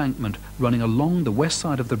flood embankment running along the west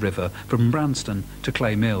side of the river from Branston to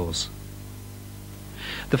Clay Mills.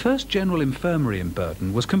 The first general infirmary in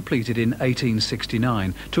Burton was completed in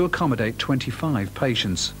 1869 to accommodate 25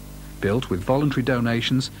 patients, built with voluntary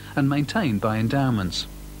donations and maintained by endowments.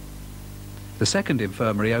 The second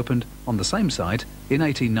infirmary opened on the same site in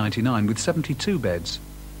 1899 with 72 beds.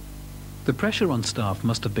 The pressure on staff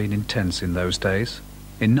must have been intense in those days.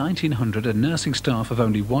 In 1900, a nursing staff of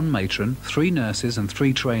only one matron, 3 nurses and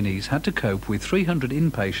 3 trainees had to cope with 300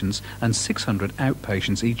 inpatients and 600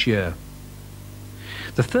 outpatients each year.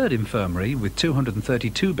 The third infirmary, with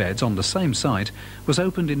 232 beds on the same site, was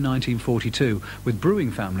opened in 1942, with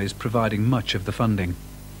brewing families providing much of the funding.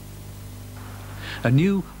 A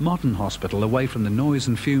new, modern hospital away from the noise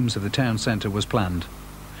and fumes of the town centre was planned.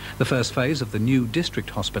 The first phase of the new district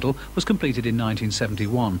hospital was completed in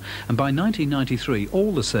 1971, and by 1993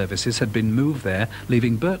 all the services had been moved there,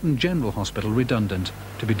 leaving Burton General Hospital redundant,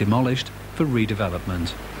 to be demolished for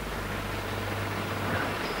redevelopment.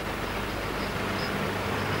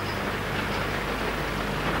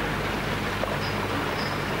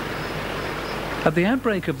 At the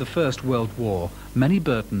outbreak of the First World War, many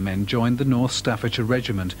Burton men joined the North Staffordshire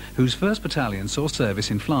Regiment, whose 1st Battalion saw service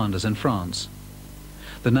in Flanders and France.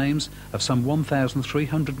 The names of some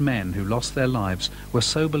 1,300 men who lost their lives were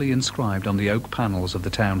soberly inscribed on the oak panels of the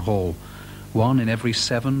town hall. 1 in every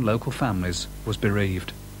 7 local families was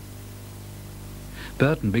bereaved.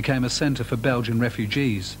 Burton became a centre for Belgian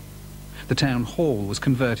refugees. The town hall was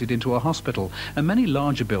converted into a hospital, and many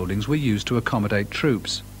larger buildings were used to accommodate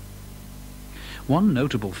troops. One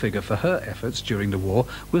notable figure for her efforts during the war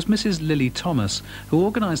was Mrs. Lily Thomas, who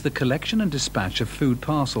organised the collection and dispatch of food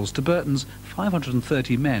parcels to Burton's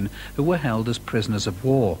 530 men who were held as prisoners of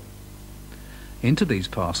war. Into these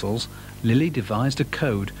parcels, Lily devised a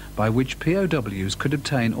code by which POWs could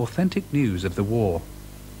obtain authentic news of the war.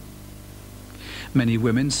 Many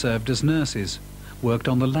women served as nurses, worked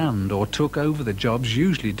on the land or took over the jobs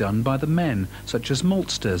usually done by the men, such as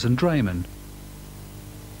maltsters and draymen.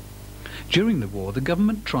 During the war, the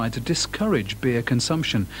government tried to discourage beer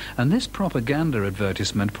consumption, and this propaganda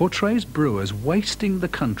advertisement portrays brewers wasting the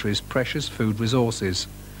country's precious food resources.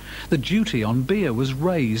 The duty on beer was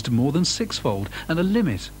raised more than sixfold, and a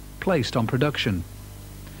limit placed on production.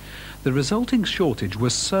 The resulting shortage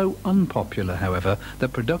was so unpopular, however,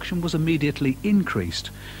 that production was immediately increased,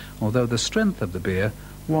 although the strength of the beer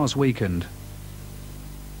was weakened.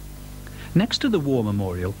 Next to the War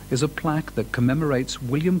Memorial is a plaque that commemorates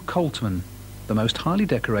William Coltman, the most highly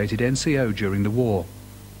decorated NCO during the war.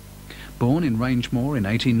 Born in Rangemore in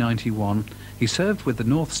 1891, he served with the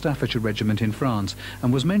North Staffordshire Regiment in France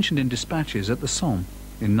and was mentioned in dispatches at the Somme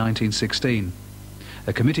in 1916.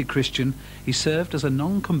 A committed Christian, he served as a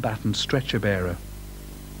non-combatant stretcher-bearer.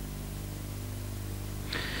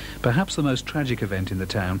 Perhaps the most tragic event in the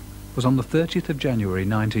town was on the 30th of January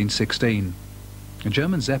 1916. A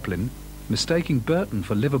German Zeppelin, mistaking Burton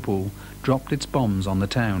for Liverpool, dropped its bombs on the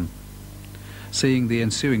town. Seeing the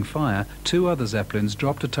ensuing fire, 2 other Zeppelins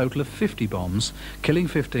dropped a total of 50 bombs, killing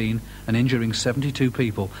 15 and injuring 72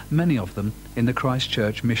 people, many of them in the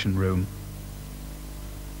Christchurch mission room.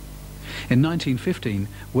 In 1915,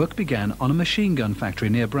 work began on a machine gun factory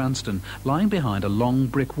near Branston, lying behind a long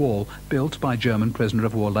brick wall built by German prisoner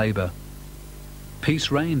of war labour.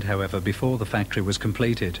 Peace reigned, however, before the factory was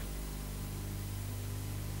completed.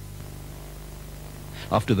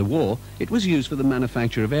 After the war, it was used for the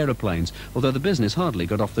manufacture of aeroplanes, although the business hardly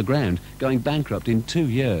got off the ground, going bankrupt in 2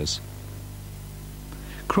 years.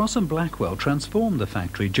 Cross and Blackwell transformed the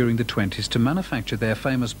factory during the 20s to manufacture their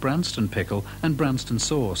famous Branston pickle and Branston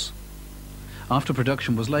sauce. After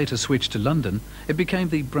production was later switched to London, it became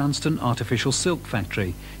the Branston Artificial Silk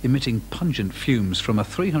Factory, emitting pungent fumes from a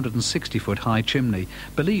 360-foot high chimney,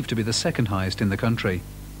 believed to be the second highest in the country.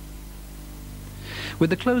 With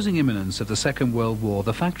the closing imminence of the Second World War,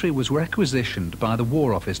 the factory was requisitioned by the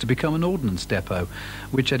War Office to become an ordnance depot,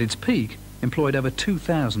 which at its peak employed over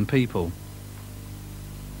 2,000 people.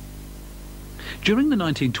 During the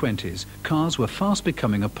 1920s, cars were fast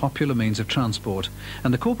becoming a popular means of transport,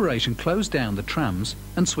 and the corporation closed down the trams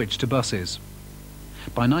and switched to buses.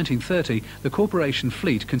 By 1930, the corporation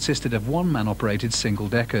fleet consisted of one-man-operated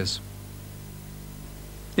single-deckers.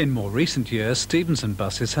 In more recent years, Stevenson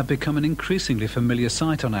buses have become an increasingly familiar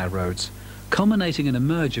sight on our roads, culminating in a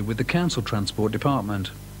merger with the Council Transport Department.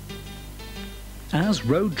 As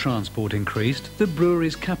road transport increased, the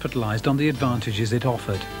breweries capitalised on the advantages it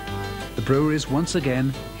offered. The breweries once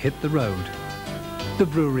again hit the road. The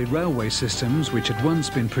brewery railway systems, which had once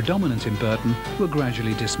been predominant in Burton, were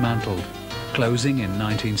gradually dismantled, closing in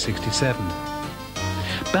 1967.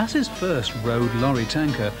 Bass's first road lorry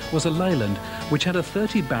tanker was a Leyland, which had a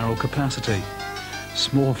 30-barrel capacity.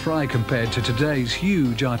 Small fry compared to today's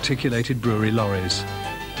huge articulated brewery lorries.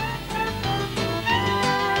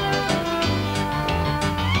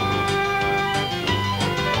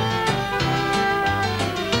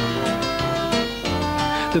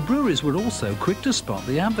 The breweries were also quick to spot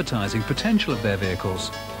the advertising potential of their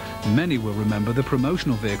vehicles. Many will remember the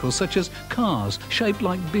promotional vehicles such as cars shaped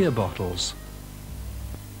like beer bottles.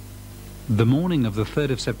 The morning of the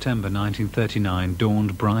 3rd of September 1939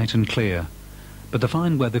 dawned bright and clear, but the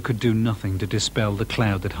fine weather could do nothing to dispel the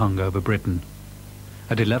cloud that hung over Britain.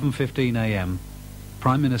 At 11:15 a.m,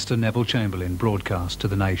 Prime Minister Neville Chamberlain broadcast to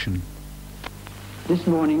the nation. This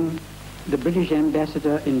morning, the British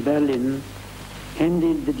ambassador in Berlin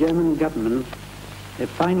handed the German government a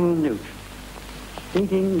final note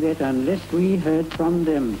stating that unless we heard from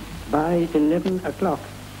them by 11 o'clock,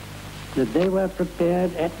 that they were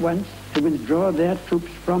prepared at once to withdraw their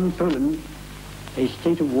troops from Poland, a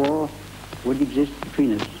state of war would exist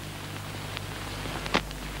between us.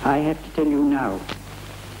 I have to tell you now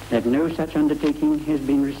that no such undertaking has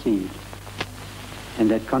been received,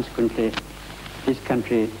 and that consequently this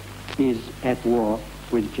country is at war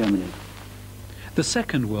with Germany. The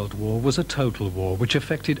Second World War was a total war which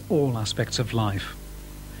affected all aspects of life.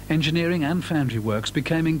 Engineering and foundry works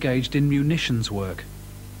became engaged in munitions work.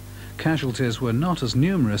 Casualties were not as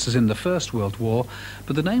numerous as in the First World War,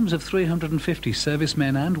 but the names of 350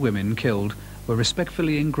 servicemen and women killed were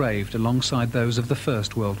respectfully engraved alongside those of the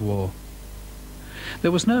First World War.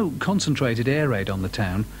 There was no concentrated air raid on the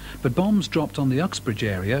town, but bombs dropped on the Uxbridge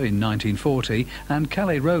area in 1940 and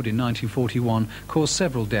Calais Road in 1941 caused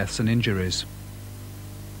several deaths and injuries.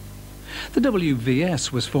 The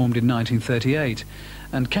WVS was formed in 1938,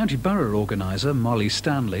 and County Borough organiser Molly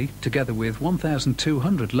Stanley, together with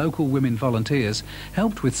 1,200 local women volunteers,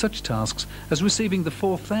 helped with such tasks as receiving the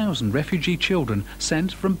 4,000 refugee children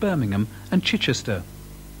sent from Birmingham and Chichester.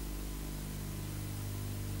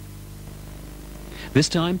 This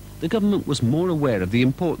time, the government was more aware of the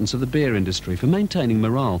importance of the beer industry for maintaining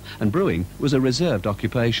morale, and brewing was a reserved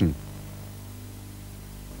occupation.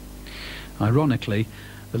 Ironically,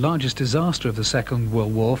 the largest disaster of the Second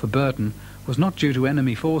World War for Burton was not due to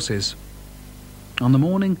enemy forces. On the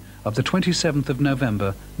morning of the 27th of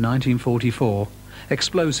November 1944,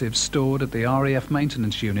 explosives stored at the RAF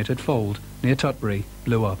maintenance unit at Fold, near Tutbury,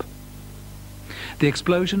 blew up. The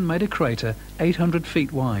explosion made a crater 800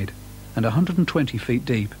 feet wide and 120 feet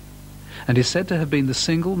deep, and is said to have been the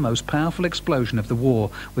single most powerful explosion of the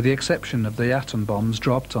war, with the exception of the atom bombs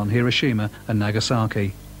dropped on Hiroshima and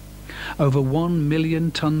Nagasaki. Over 1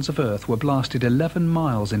 million tons of earth were blasted 11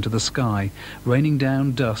 miles into the sky, raining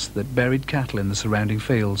down dust that buried cattle in the surrounding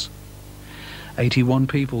fields. 81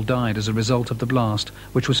 people died as a result of the blast,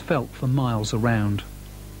 which was felt for miles around.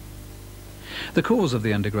 The cause of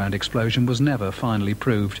the underground explosion was never finally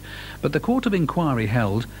proved, but the court of inquiry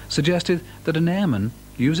held suggested that an airman,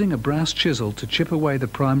 using a brass chisel to chip away the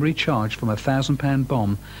primary charge from a 1,000-pound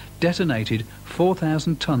bomb, detonated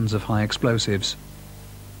 4,000 tons of high explosives.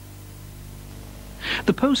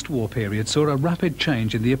 The post-war period saw a rapid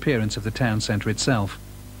change in the appearance of the town centre itself.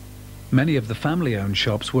 Many of the family-owned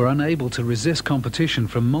shops were unable to resist competition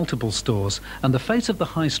from multiple stores, and the face of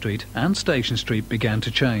the High Street and Station Street began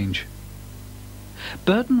to change.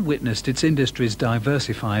 Burton witnessed its industries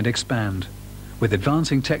diversify and expand. With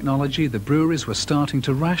advancing technology, the breweries were starting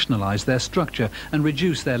to rationalise their structure and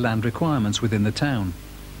reduce their land requirements within the town.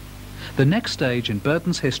 The next stage in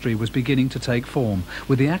Burton's history was beginning to take form,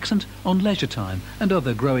 with the accent on leisure time and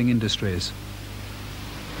other growing industries.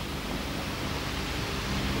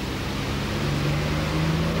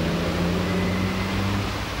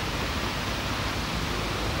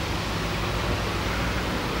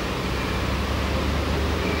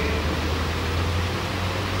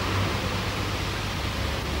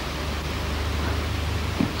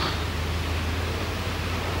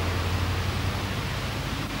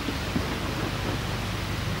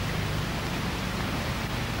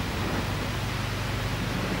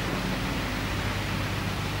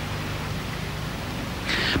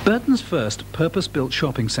 Burton's first purpose-built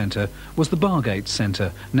shopping centre was the Bargate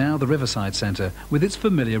Centre, now the Riverside Centre, with its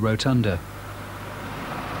familiar rotunda.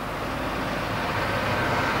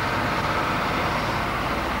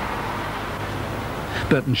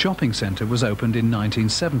 Burton Shopping Centre was opened in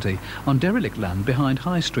 1970 on derelict land behind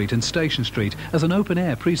High Street and Station Street as an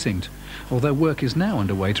open-air precinct, although work is now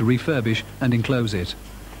underway to refurbish and enclose it.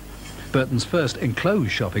 Burton's first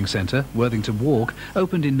enclosed shopping centre, Worthington Walk,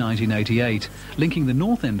 opened in 1988, linking the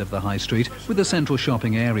north end of the High Street with the central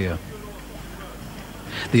shopping area.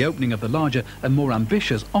 The opening of the larger and more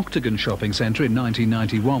ambitious Octagon Shopping Centre in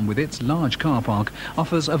 1991, with its large car park,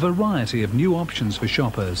 offers a variety of new options for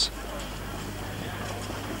shoppers.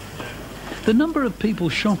 The number of people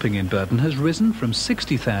shopping in Burton has risen from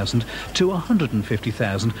 60,000 to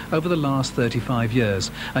 150,000 over the last 35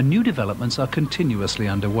 years, and new developments are continuously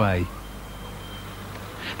underway.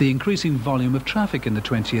 The increasing volume of traffic in the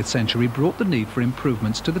 20th century brought the need for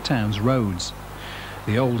improvements to the town's roads.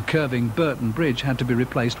 The old curving Burton Bridge had to be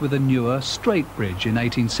replaced with a newer, straight bridge in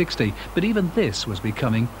 1860, but even this was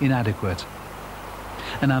becoming inadequate.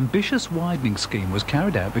 An ambitious widening scheme was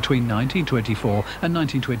carried out between 1924 and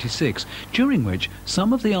 1926, during which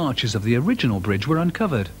some of the arches of the original bridge were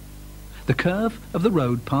uncovered. The curve of the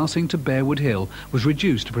road passing to Bearwood Hill was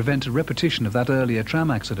reduced to prevent a repetition of that earlier tram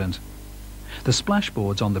accident. The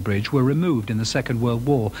splashboards on the bridge were removed in the Second World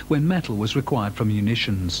War when metal was required for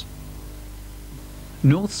munitions.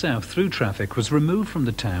 North-south through traffic was removed from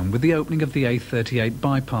the town with the opening of the A38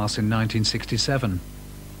 bypass in 1967.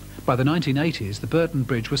 By the 1980s, the Burton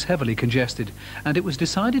Bridge was heavily congested, and it was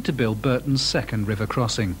decided to build Burton's second river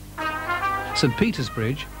crossing. St Peter's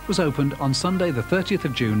Bridge was opened on Sunday the 30th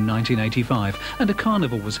of June 1985, and a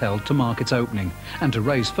carnival was held to mark its opening and to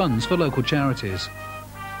raise funds for local charities.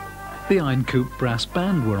 The Iron Coop Brass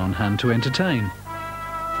Band were on hand to entertain.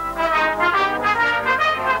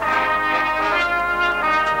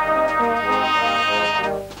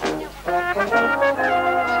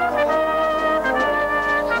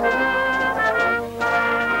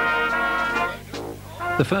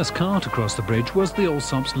 The The first car to cross the bridge was the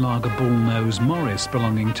Allsops Lager Bullnose Morris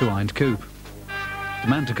belonging to Eind Coop. The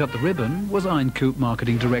man to cut the ribbon was Eind Coop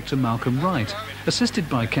marketing director Malcolm Wright, assisted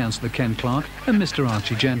by Councillor Ken Clark and Mr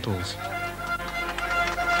Archie Gentles.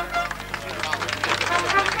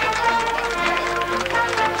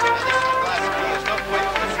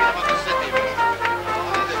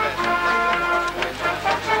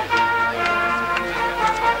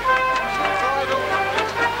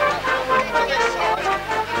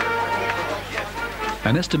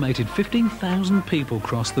 An estimated 15,000 people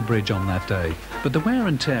crossed the bridge on that day, but the wear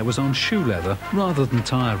and tear was on shoe leather rather than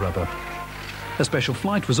tyre rubber. A special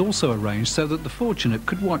flight was also arranged so that the fortunate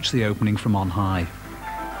could watch the opening from on high.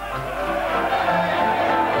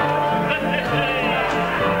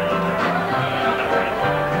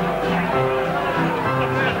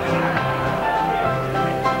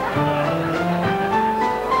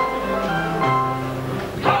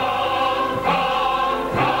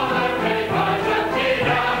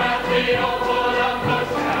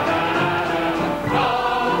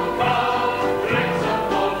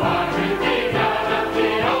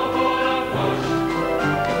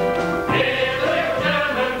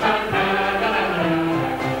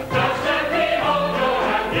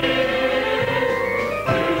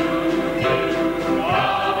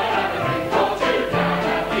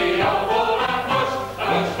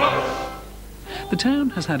 The town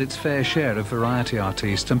has had its fair share of variety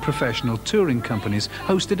artists and professional touring companies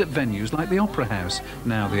hosted at venues like the Opera House,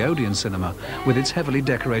 now the Odeon Cinema, with its heavily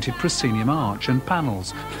decorated proscenium arch and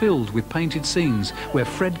panels filled with painted scenes where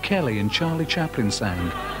Fred Kelly and Charlie Chaplin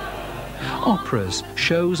sang. Operas,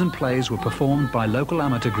 shows and plays were performed by local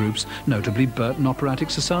amateur groups, notably Burton Operatic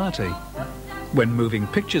Society. When moving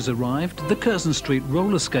pictures arrived, the Curzon Street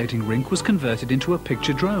roller skating rink was converted into a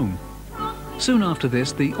picture-drome. Soon after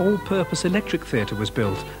this, the all-purpose electric theatre was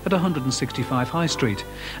built at 165 High Street,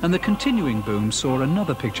 and the continuing boom saw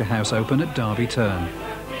another picture house open at Derby Turn.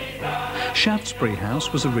 Shaftesbury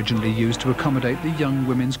House was originally used to accommodate the Young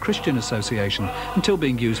Women's Christian Association until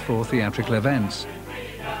being used for theatrical events.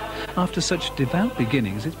 After such devout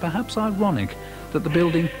beginnings, it's perhaps ironic that the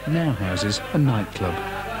building now houses a nightclub.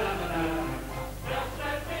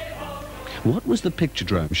 What was the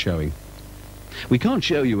picture-drome showing? We can't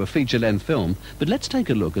show you a feature-length film, but let's take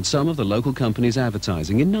a look at some of the local companies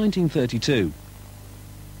advertising in 1932.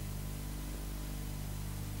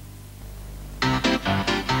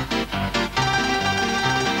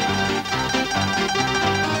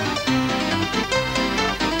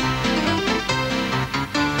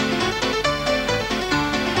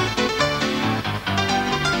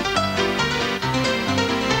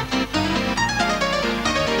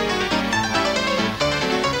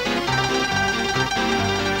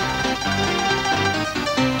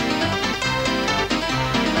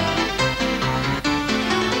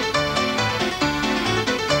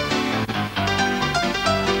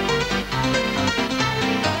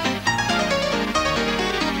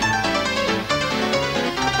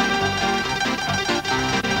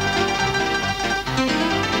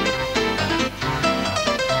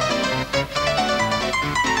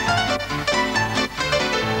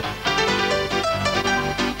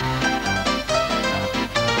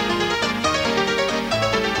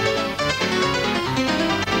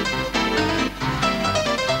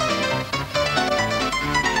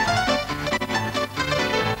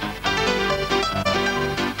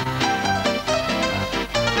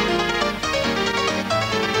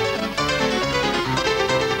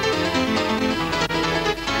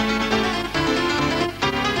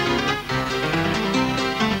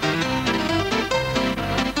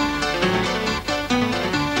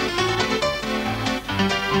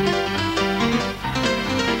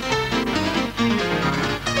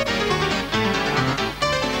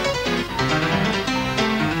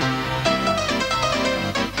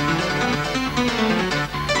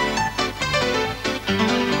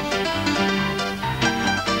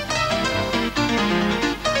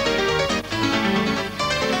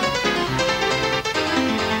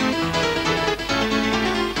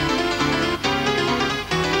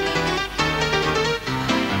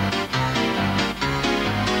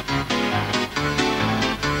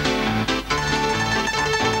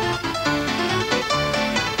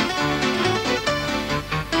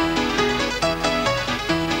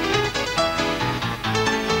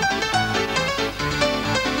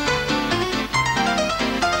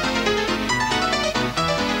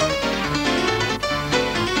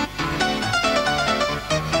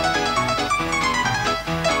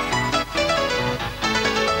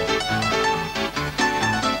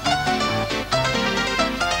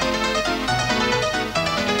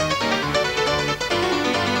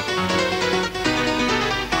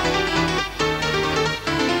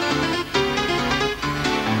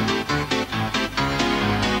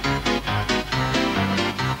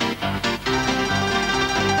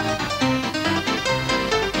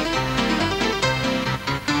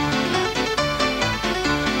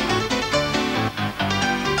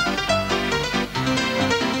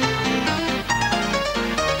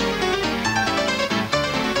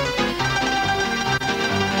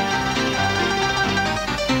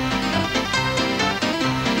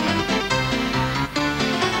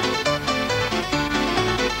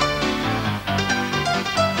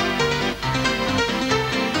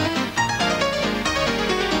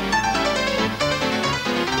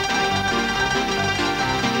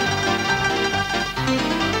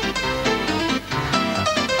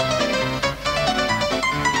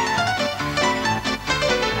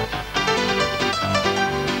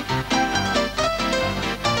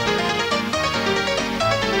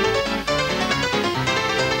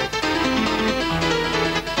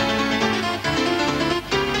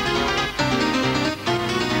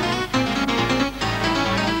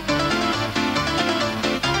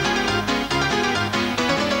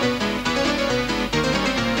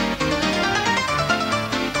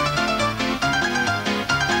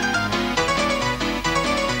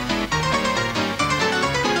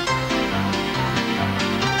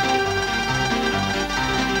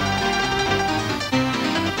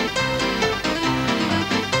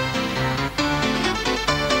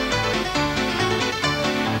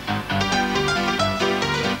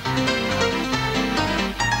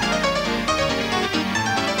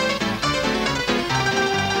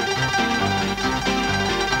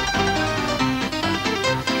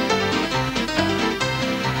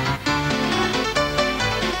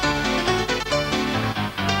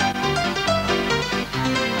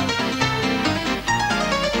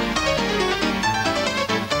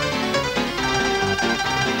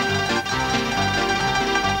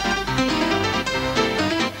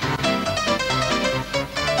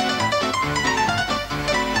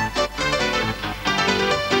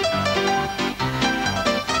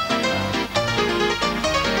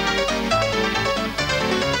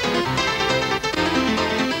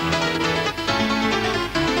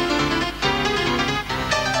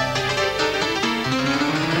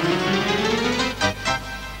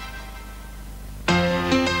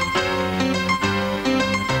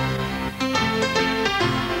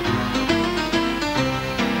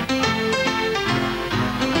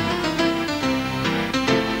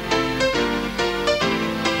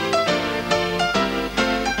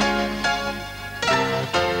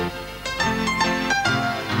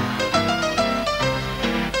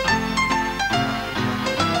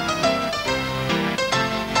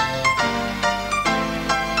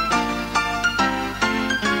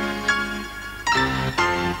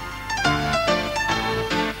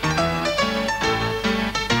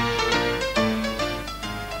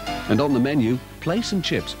 And on the menu, plaice and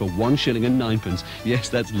chips for 1 shilling and 9pence. Yes,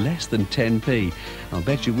 that's less than 10p. I'll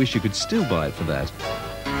bet you wish you could still buy it for that.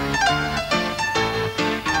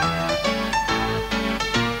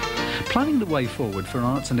 Planning the way forward for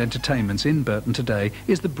arts and entertainments in Burton today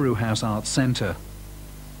is the Brewhouse Arts Centre.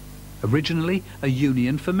 Originally a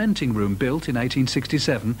union fermenting room built in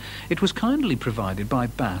 1867, it was kindly provided by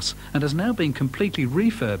Bass and has now been completely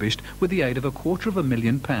refurbished with the aid of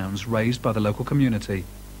 £250,000 raised by the local community.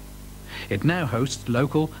 It now hosts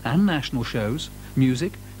local and national shows,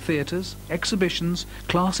 music, theatres, exhibitions,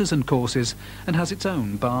 classes and courses, and has its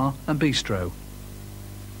own bar and bistro.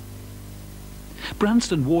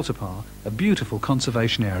 Branston Water Park, a beautiful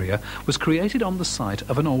conservation area, was created on the site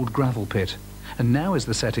of an old gravel pit and now is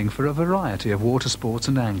the setting for a variety of water sports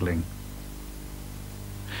and angling.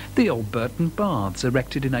 The old Burton Baths,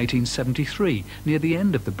 erected in 1873 near the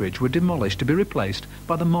end of the bridge, were demolished to be replaced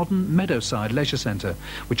by the modern Meadowside Leisure Centre,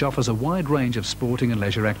 which offers a wide range of sporting and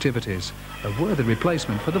leisure activities, a worthy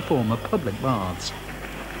replacement for the former public baths.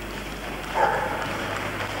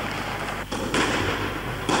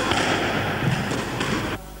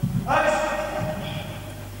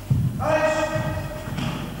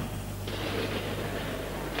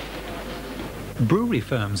 Brewery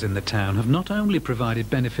firms in the town have not only provided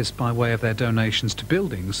benefits by way of their donations to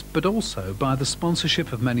buildings, but also by the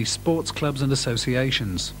sponsorship of many sports clubs and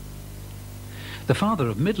associations. The father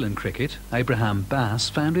of Midland cricket, Abraham Bass,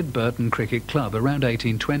 founded Burton Cricket Club around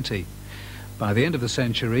 1820. By the end of the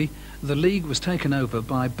century, the league was taken over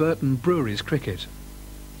by Burton Breweries Cricket.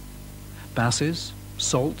 Basses,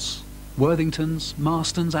 Salts, Worthingtons,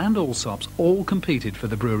 Marstons and Allsops all competed for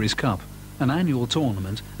the Breweries Cup, an annual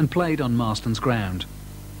tournament, and played on Marston's ground.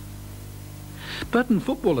 Burton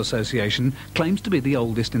Football Association claims to be the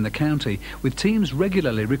oldest in the county, with teams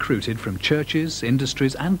regularly recruited from churches,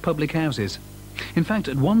 industries and public houses. In fact,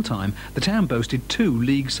 at one time, the town boasted 2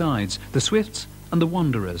 league sides, the Swifts and the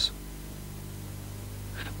Wanderers.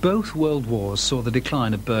 Both world wars saw the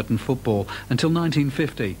decline of Burton football until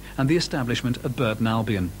 1950 and the establishment of Burton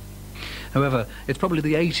Albion. However, it's probably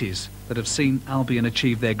the 80s that have seen Albion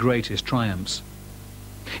achieve their greatest triumphs.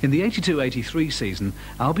 In the 82-83 season,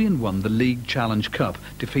 Albion won the League Challenge Cup,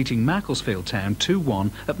 defeating Macclesfield Town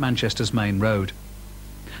 2-1 at Manchester's Main Road.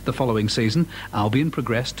 The following season, Albion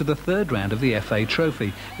progressed to the 3rd round of the FA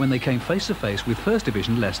Trophy, when they came face-to-face with First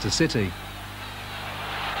Division Leicester City.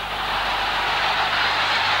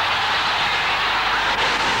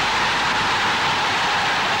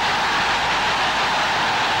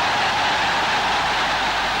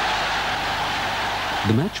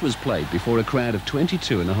 The match was played before a crowd of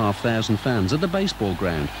 22,500 fans at the baseball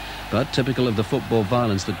ground, but typical of the football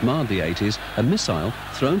violence that marred the 80s, a missile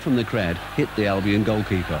thrown from the crowd hit the Albion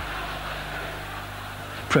goalkeeper.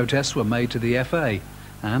 Protests were made to the FA,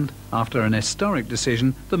 and after an historic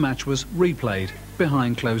decision, the match was replayed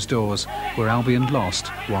behind closed doors, where Albion lost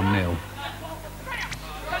 1-0.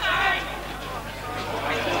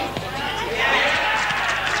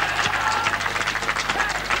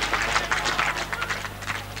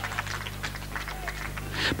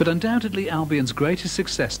 But undoubtedly Albion's greatest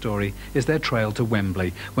success story is their trail to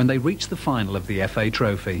Wembley when they reached the final of the FA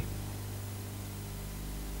Trophy.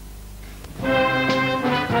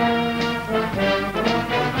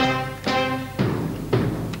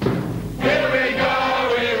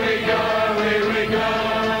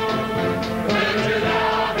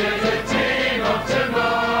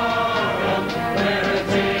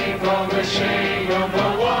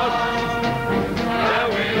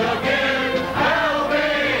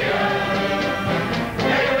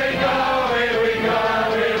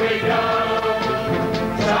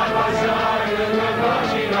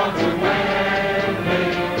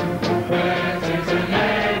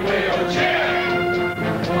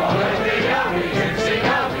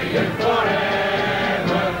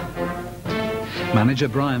 Manager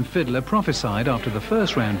Brian Fiddler prophesied after the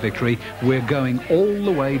first round victory, "We're going all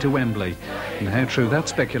the way to Wembley," and how true that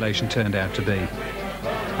speculation turned out to be.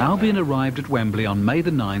 Albion arrived at Wembley on May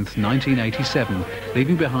the 9th, 1987,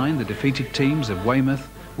 leaving behind the defeated teams of Weymouth,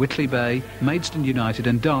 Whitley Bay, Maidstone United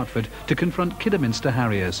and Dartford to confront Kidderminster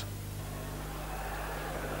Harriers.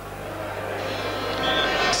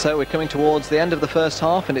 So we're coming towards the end of the first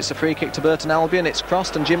half, and it's a free kick to Burton Albion. It's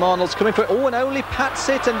crossed and Jim Arnold's coming for it. Oh, and only pats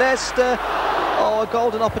it, and there's a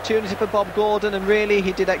golden opportunity for Bob Gordon, and really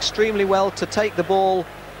he did extremely well to take the ball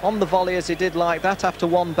on the volley as he did like that after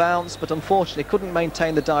one bounce, but unfortunately couldn't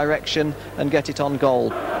maintain the direction and get it on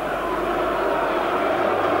goal.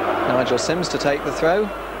 Nigel Sims to take the throw.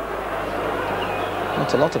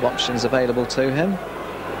 Not a lot of options available to him.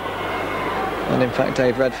 And in fact,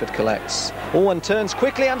 Dave Redford collects. And turns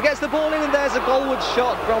quickly and gets the ball in, and there's a goalward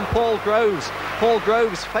shot from Paul Groves. Paul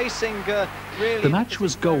Groves facing really... The match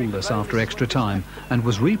was goalless after extra time and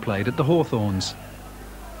was replayed at the Hawthorns.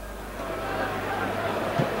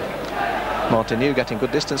 Martin New getting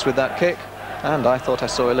good distance with that kick. And I thought I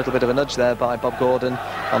saw a little bit of a nudge there by Bob Gordon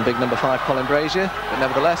on big number 5, Colin Brazier. But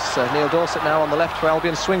nevertheless, Neil Dorset now on the left for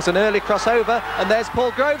Albion swings an early crossover. And there's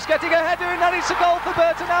Paul Groves getting a header, and it's a goal for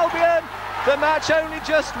Burton Albion. The match only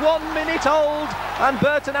just 1 minute old, and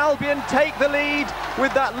Burton Albion take the lead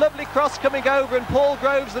with that lovely cross coming over, and Paul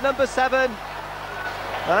Groves, the number 7.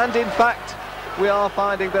 And in fact, we are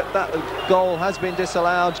finding that that goal has been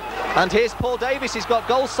disallowed. And here's Paul Davis, he's got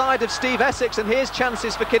goal side of Steve Essex, and here's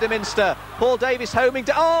chances for Kidderminster. Paul Davis homing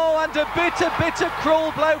to... Oh, and a bitter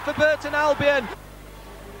cruel blow for Burton Albion.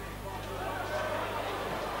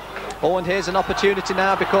 Oh, and here's an opportunity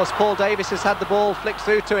now, because Paul Davis has had the ball flicked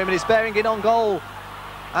through to him and he's bearing in on goal.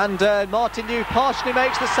 And Martin New partially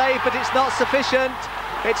makes the save, but it's not sufficient.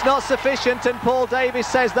 It's not sufficient, and Paul Davis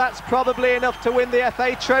says that's probably enough to win the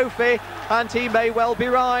FA Trophy, and he may well be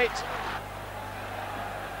right.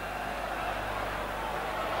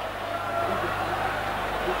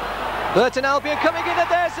 Burton Albion coming in,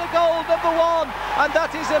 and there's a goal, number 1, and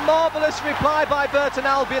that is a marvellous reply by Burton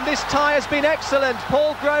Albion. This tie has been excellent.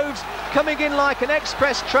 Paul Groves coming in like an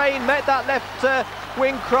express train, met that left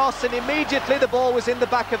wing cross, and immediately the ball was in the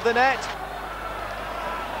back of the net.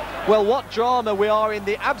 Well, what drama. We are in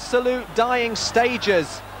the absolute dying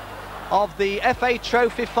stages of the FA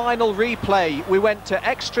Trophy final replay. We went to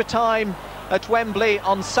extra time at Wembley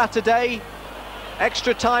on Saturday.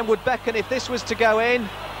 Extra time would beckon if this was to go in.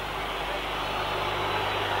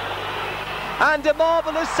 And a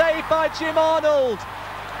marvellous save by Jim Arnold.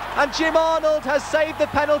 And Jim Arnold has saved the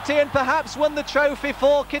penalty and perhaps won the trophy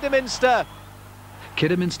for Kidderminster.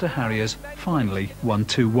 Kidderminster Harriers finally won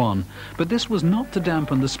 2-1, but this was not to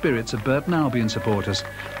dampen the spirits of Burton Albion supporters.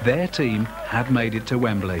 Their team had made it to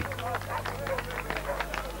Wembley.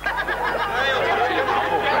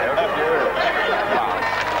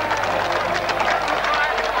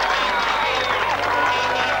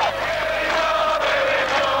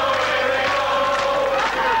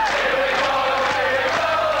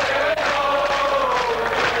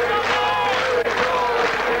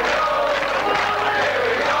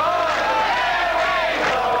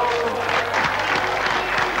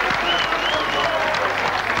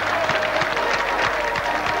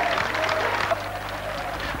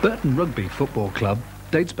 Burton Rugby Football Club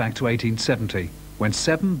dates back to 1870, when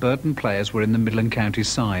 7 Burton players were in the Midland Counties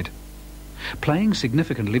side. Playing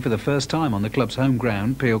significantly for the first time on the club's home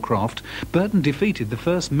ground, Peel Croft, Burton defeated the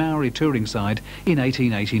first Maori touring side in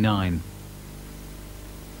 1889.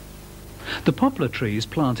 The poplar trees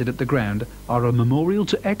planted at the ground are a memorial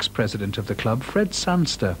to ex-president of the club, Fred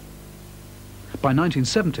Sandster. By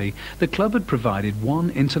 1970, the club had provided 1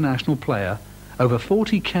 international player, over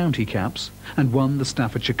 40 county caps, and won the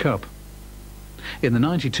Staffordshire Cup. In the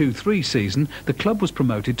 92-3 season, the club was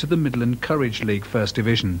promoted to the Midland Courage League First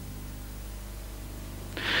Division.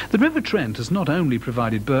 The River Trent has not only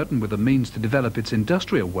provided Burton with a means to develop its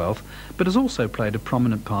industrial wealth, but has also played a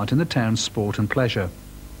prominent part in the town's sport and pleasure.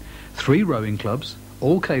 3 rowing clubs,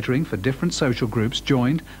 all catering for different social groups,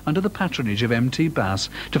 joined under the patronage of M.T. Bass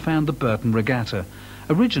to found the Burton Regatta,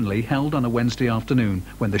 originally held on a Wednesday afternoon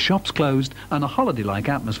when the shops closed and a holiday-like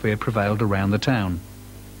atmosphere prevailed around the town.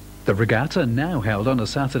 The regatta, now held on a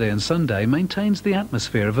Saturday and Sunday, maintains the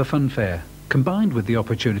atmosphere of a fun fair, combined with the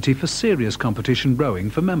opportunity for serious competition rowing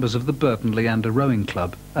for members of the Burton Leander Rowing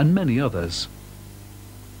Club and many others.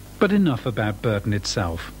 But enough about Burton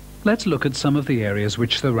itself. Let's look at some of the areas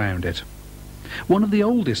which surround it. One of the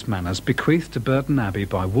oldest manors bequeathed to Burton Abbey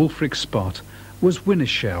by Wulfric Spot was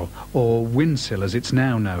Winishell, or Winsill as it's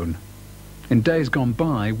now known. In days gone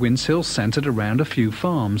by, Winsill centred around a few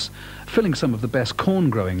farms, filling some of the best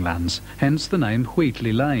corn-growing lands, hence the name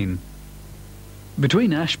Wheatley Lane.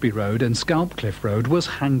 Between Ashby Road and Scalpcliffe Road was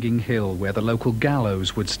Hanging Hill, where the local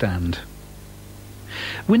gallows would stand.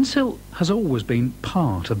 Winsill has always been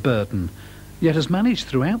part of Burton, yet has managed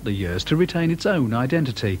throughout the years to retain its own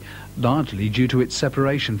identity, largely due to its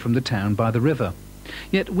separation from the town by the river.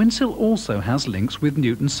 Yet Winsill also has links with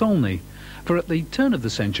Newton Solney, for at the turn of the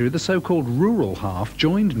century the so-called rural half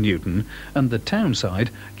joined Newton and the town side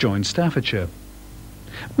joined Staffordshire.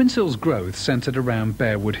 Winsill's growth centred around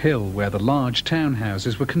Bearwood Hill, where the large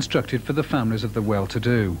townhouses were constructed for the families of the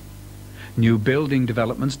well-to-do. New building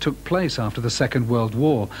developments took place after the Second World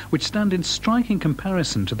War, which stand in striking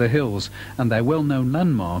comparison to the hills and their well-known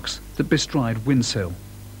landmarks that bestride Winsill.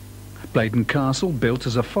 Blaydon Castle, built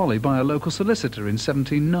as a folly by a local solicitor in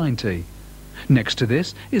 1790. Next to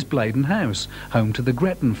this is Bladen House, home to the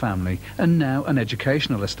Gretton family, and now an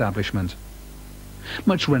educational establishment.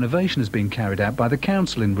 Much renovation has been carried out by the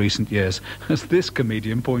council in recent years, as this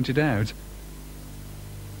comedian pointed out.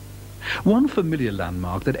 One familiar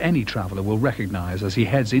landmark that any traveller will recognise as he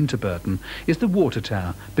heads into Burton is the water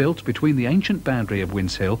tower, built between the ancient boundary of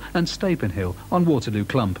Windshill and Stapenhill on Waterloo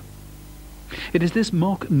Clump. It is this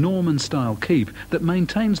mock Norman-style keep that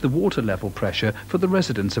maintains the water level pressure for the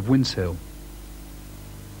residents of Windshill.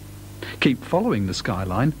 Keep following the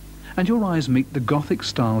skyline, and your eyes meet the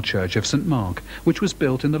Gothic-style church of St Mark, which was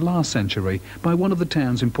built in the last century by one of the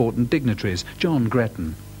town's important dignitaries, John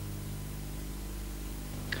Gretton.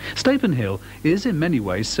 Stapenhill is in many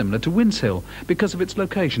ways similar to Windshill because of its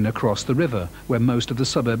location across the river, where most of the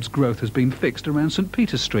suburb's growth has been fixed around St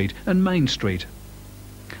Peter's Street and Main Street.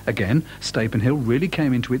 Again, Stapenhill really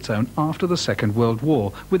came into its own after the Second World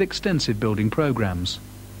War with extensive building programmes.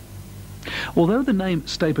 Although the name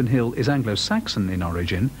Stapenhill is Anglo-Saxon in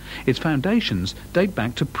origin, its foundations date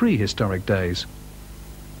back to prehistoric days.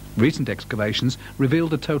 Recent excavations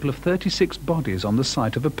revealed a total of 36 bodies on the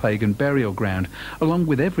site of a pagan burial ground, along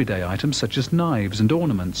with everyday items such as knives and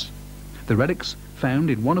ornaments. The relics found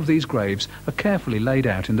in one of these graves are carefully laid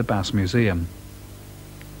out in the Bass Museum.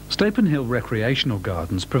 Stapenhill recreational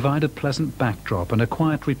gardens provide a pleasant backdrop and a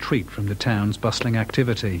quiet retreat from the town's bustling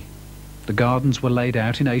activity. The gardens were laid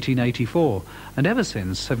out in 1884 and ever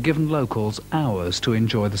since have given locals hours to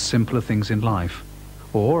enjoy the simpler things in life,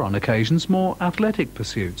 or on occasions more athletic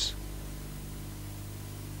pursuits.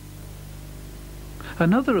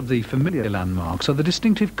 Another of the familiar landmarks are the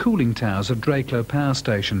distinctive cooling towers of Drakelow Power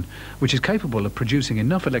Station, which is capable of producing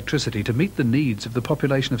enough electricity to meet the needs of the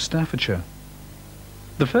population of Staffordshire.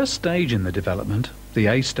 The first stage in the development, the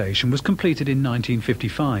A station, was completed in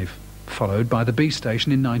 1955. Followed by the B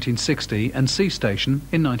station in 1960 and C station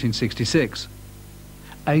in 1966.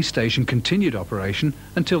 A station continued operation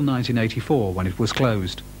until 1984 when it was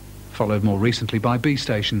closed, followed more recently by B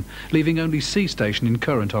station, leaving only C station in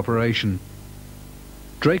current operation.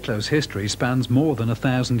 Drakelow's history spans more than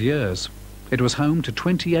 1,000 years. It was home to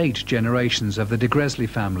 28 generations of the de Gresley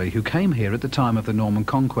family who came here at the time of the Norman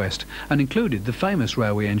Conquest and included the famous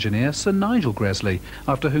railway engineer Sir Nigel Gresley,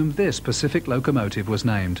 after whom this Pacific locomotive was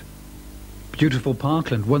named. Beautiful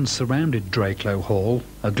parkland once surrounded Drakelow Hall,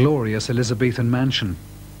 a glorious Elizabethan mansion.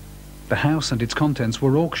 The house and its contents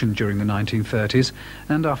were auctioned during the 1930s,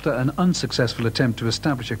 and after an unsuccessful attempt to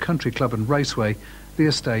establish a country club and raceway, the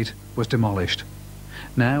estate was demolished.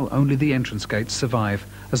 Now only the entrance gates survive,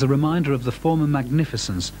 as a reminder of the former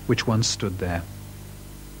magnificence which once stood there.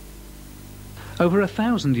 Over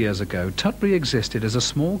 1,000 years ago, Tutbury existed as a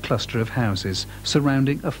small cluster of houses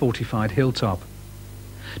surrounding a fortified hilltop.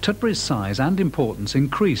 Tutbury's size and importance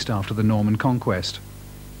increased after the Norman conquest.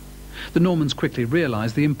 The Normans quickly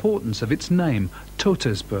realised the importance of its name,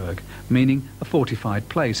 Totersburg, meaning a fortified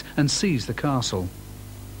place, and seized the castle.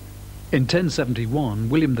 In 1071,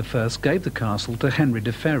 William I gave the castle to Henry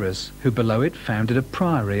de Ferrers, who below it founded a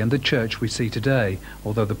priory and the church we see today,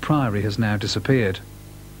 although the priory has now disappeared.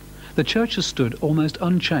 The church has stood almost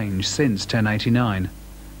unchanged since 1089.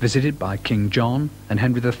 Visited by King John and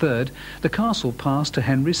Henry III, the castle passed to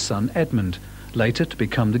Henry's son Edmund, later to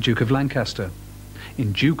become the Duke of Lancaster,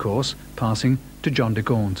 in due course passing to John de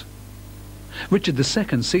Gaunt. Richard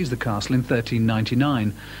II seized the castle in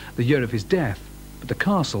 1399, the year of his death, but the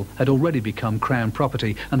castle had already become crown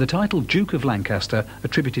property and the title Duke of Lancaster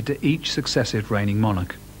attributed to each successive reigning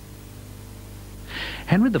monarch.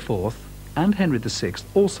 Henry IV and Henry VI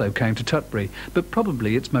also came to Tutbury, but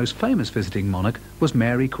probably its most famous visiting monarch was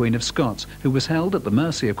Mary, Queen of Scots, who was held at the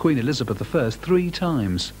mercy of Queen Elizabeth I 3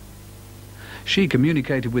 times. She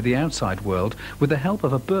communicated with the outside world with the help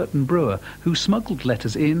of a Burton brewer who smuggled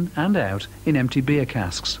letters in and out in empty beer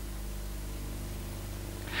casks.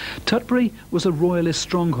 Tutbury was a royalist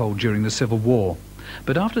stronghold during the Civil War,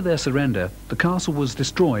 but after their surrender, the castle was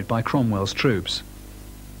destroyed by Cromwell's troops.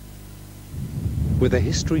 With a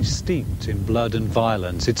history steeped in blood and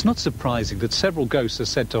violence, it's not surprising that several ghosts are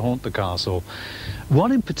said to haunt the castle.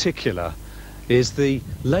 One in particular is the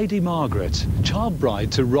Lady Margaret, child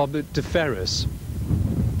bride to Robert de Ferrers.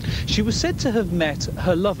 She was said to have met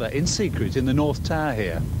her lover in secret in the North Tower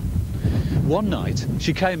here. One night,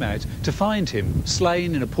 she came out to find him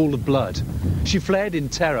slain in a pool of blood. She fled in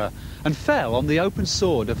terror and fell on the open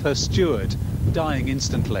sword of her steward, dying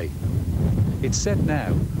instantly. It's said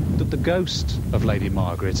now that the ghost of Lady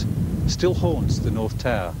Margaret still haunts the North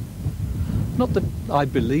Tower. Not that I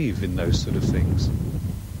believe in those sort of things,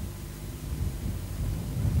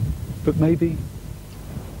 but maybe.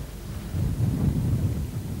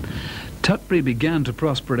 Tutbury began to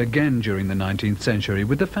prosper again during the 19th century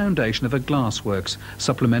with the foundation of a glassworks,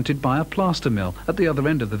 supplemented by a plaster mill at the other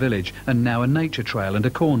end of the village, and now a nature trail and a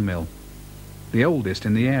corn mill, the oldest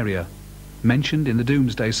in the area, mentioned in the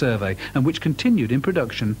Domesday Survey, and which continued in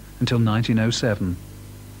production until 1907.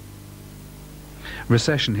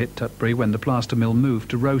 Recession hit Tutbury when the plaster mill moved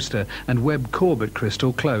to Roaster and Webb Corbett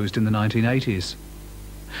Crystal closed in the 1980s.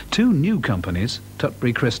 Two new companies,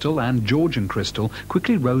 Tutbury Crystal and Georgian Crystal,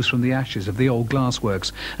 quickly rose from the ashes of the old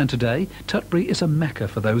glassworks, and today Tutbury is a mecca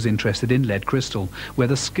for those interested in lead crystal, where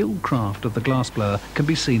the skilled craft of the glassblower can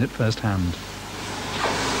be seen at first hand.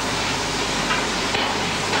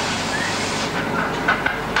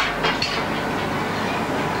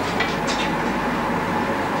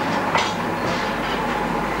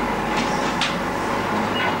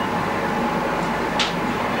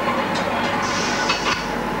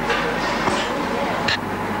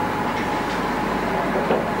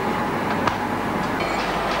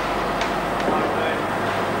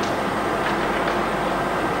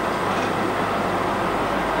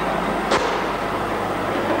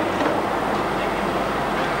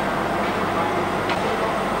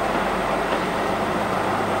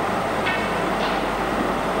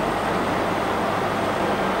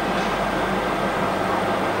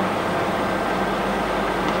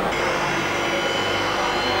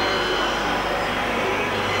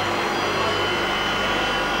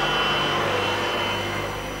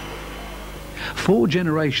 Four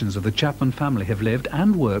generations of the Chapman family have lived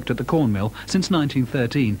and worked at the corn mill since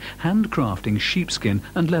 1913, handcrafting sheepskin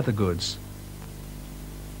and leather goods.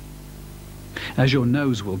 As your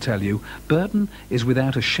nose will tell you, Burton is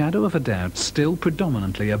without a shadow of a doubt still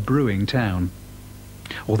predominantly a brewing town.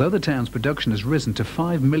 Although the town's production has risen to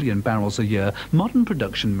 5 million barrels a year, modern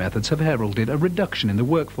production methods have heralded a reduction in the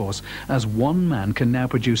workforce, as one man can now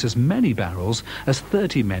produce as many barrels as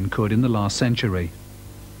 30 men could in the last century.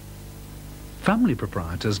 Family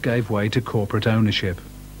proprietors gave way to corporate ownership.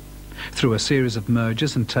 Through a series of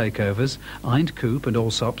mergers and takeovers, Eindhoven and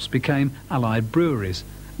Allsops became Allied breweries,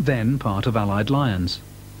 then part of Allied Lions.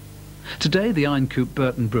 Today the Eindhoven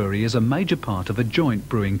Burton Brewery is a major part of a joint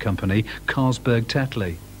brewing company,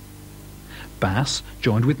 Carlsberg-Tetley. Bass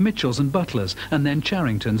joined with Mitchells and Butlers and then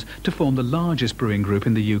Charringtons to form the largest brewing group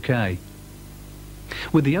in the UK.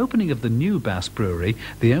 With the opening of the new Bass Brewery,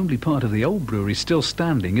 the only part of the old brewery still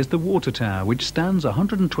standing is the water tower, which stands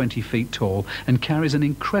 120 feet tall and carries an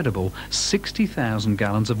incredible 60,000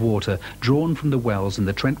 gallons of water drawn from the wells in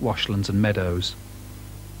the Trent washlands and meadows.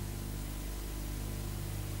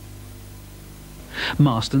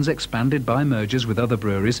 Marston's expanded by mergers with other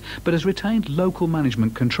breweries, but has retained local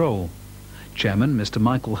management control. Chairman Mr.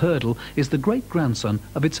 Michael Hurdle is the great-grandson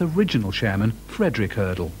of its original chairman, Frederick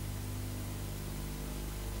Hurdle.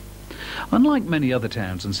 Unlike many other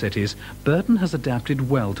towns and cities, Burton has adapted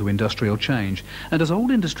well to industrial change, and as old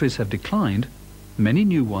industries have declined, many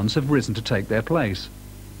new ones have risen to take their place.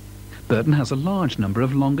 Burton has a large number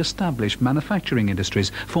of long-established manufacturing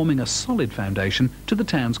industries, forming a solid foundation to the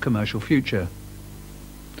town's commercial future.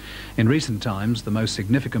 In recent times, the most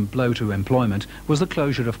significant blow to employment was the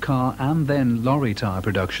closure of car and then lorry tyre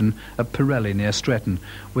production at Pirelli near Stretton,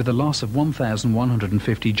 with a loss of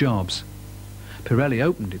 1,150 jobs. Pirelli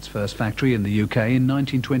opened its first factory in the UK in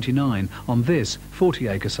 1929 on this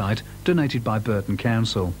 40-acre site donated by Burton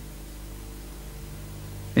Council.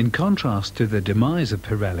 In contrast to the demise of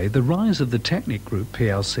Pirelli, the rise of the Technic Group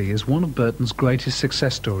plc is one of Burton's greatest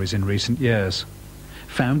success stories in recent years.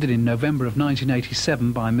 Founded in November of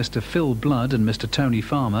 1987 by Mr. Phil Blood and Mr. Tony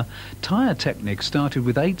Farmer, Tyre Technic started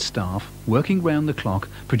with 8 staff working round the clock,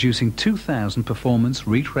 producing 2,000 performance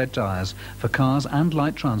retread tyres for cars and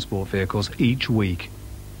light transport vehicles each week.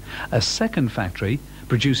 A second factory,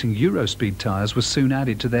 producing Eurospeed tyres, was soon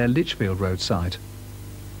added to their Lichfield Road site.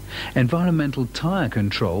 Environmental Tyre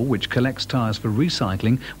Control, which collects tyres for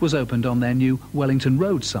recycling, was opened on their new Wellington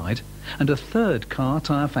Road site, and a third car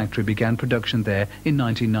tyre factory began production there in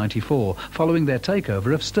 1994, following their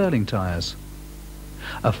takeover of Sterling Tyres.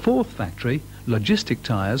 A fourth factory, Logistic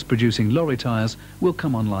Tyres, producing lorry tyres, will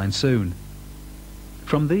come online soon.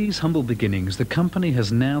 From these humble beginnings, the company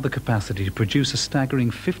has now the capacity to produce a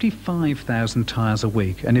staggering 55,000 tyres a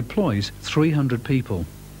week and employs 300 people.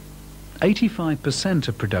 85%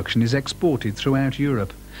 of production is exported throughout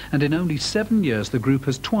Europe, and in only 7 years the group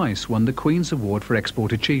has twice won the Queen's Award for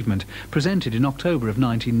Export Achievement, presented in October of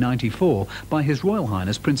 1994 by His Royal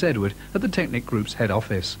Highness Prince Edward at the Technic Group's head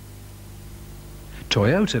office.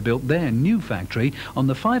 Toyota built their new factory on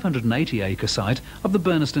the 580-acre site of the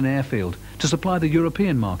Burnaston airfield to supply the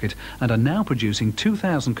European market, and are now producing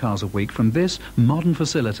 2,000 cars a week from this modern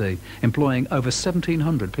facility, employing over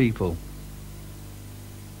 1,700 people.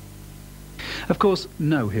 Of course,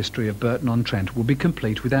 no history of Burton-on-Trent will be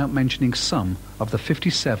complete without mentioning some of the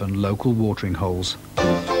 57 local watering holes.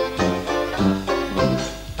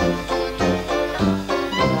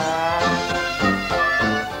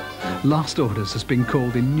 Last Orders has been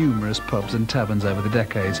called in numerous pubs and taverns over the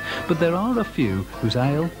decades, but there are a few whose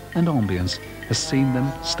ale and ambience has seen them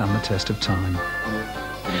stand the test of time.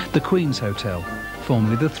 The Queen's Hotel,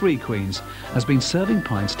 formerly the Three Queens, has been serving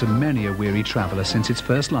pints to many a weary traveller since its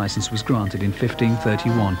first licence was granted in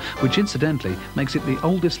 1531, which incidentally makes it the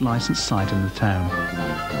oldest licensed site in the town.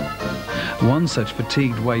 One such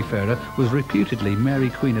fatigued wayfarer was reputedly Mary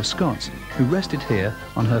Queen of Scots, who rested here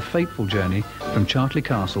on her fateful journey from Chartley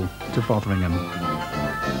Castle to Fotheringham.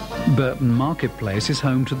 Burton Marketplace is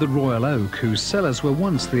home to the Royal Oak, whose cellars were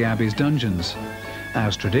once the Abbey's dungeons.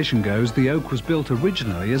 As tradition goes, the Oak was built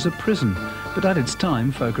originally as a prison, but at its time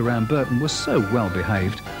folk around Burton were so well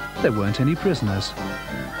behaved there weren't any prisoners.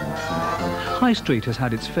 High Street has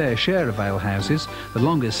had its fair share of alehouses, the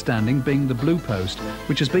longest standing being the Blue Post,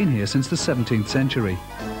 which has been here since the 17th century.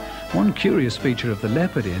 One curious feature of the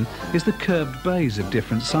Leopard Inn is the curved bays of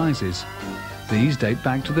different sizes. These date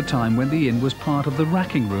back to the time when the inn was part of the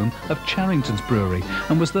racking room of Charrington's brewery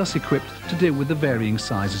and was thus equipped to deal with the varying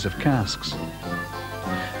sizes of casks.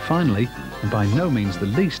 Finally, and by no means the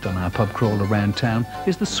least on our pub crawl around town,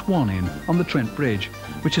 is the Swan Inn on the Trent Bridge,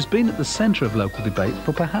 which has been at the centre of local debate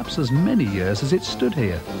for perhaps as many years as it stood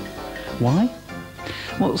here. Why?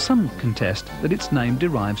 Well, some contest that its name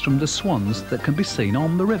derives from the swans that can be seen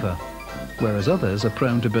on the river, whereas others are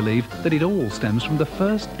prone to believe that it all stems from the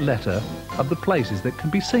first letter of the places that can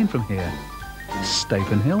be seen from here: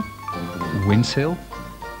 Stapenhill, Winsehill,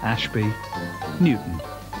 Ashby, Newton.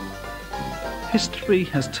 History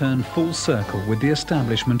has turned full circle with the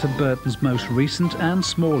establishment of Burton's most recent and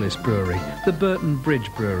smallest brewery, the Burton Bridge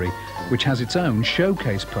Brewery, which has its own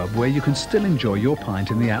showcase pub where you can still enjoy your pint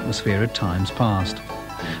in the atmosphere of times past.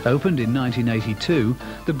 Opened in 1982,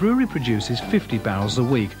 the brewery produces 50 barrels a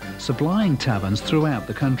week, supplying taverns throughout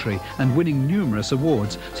the country and winning numerous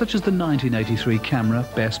awards, such as the 1983 CAMRA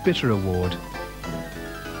Best Bitter Award.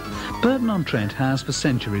 Burton-on-Trent has for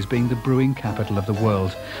centuries been the brewing capital of the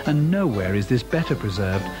world, and nowhere is this better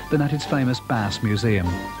preserved than at its famous Bass Museum.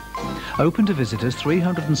 Open to visitors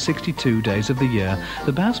 362 days of the year,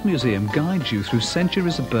 the Bass Museum guides you through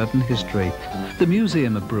centuries of Burton history. The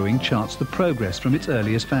Museum of Brewing charts the progress from its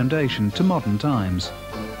earliest foundation to modern times.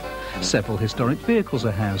 Several historic vehicles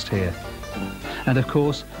are housed here. And of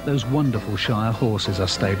course, those wonderful Shire horses are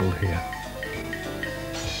stabled here.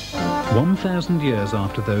 1,000 years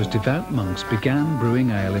after those devout monks began brewing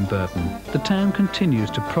ale in Burton, the town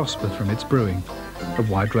continues to prosper from its brewing. A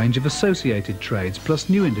wide range of associated trades plus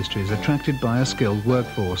new industries attracted by a skilled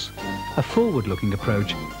workforce, a forward-looking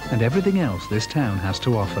approach, and everything else this town has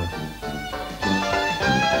to offer.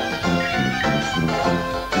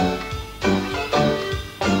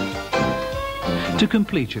 To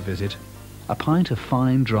complete your visit, a pint of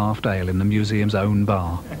fine draught ale in the museum's own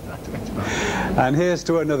bar. And here's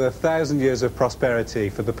to another 1,000 years of prosperity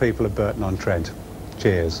for the people of Burton-on-Trent.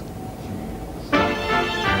 Cheers.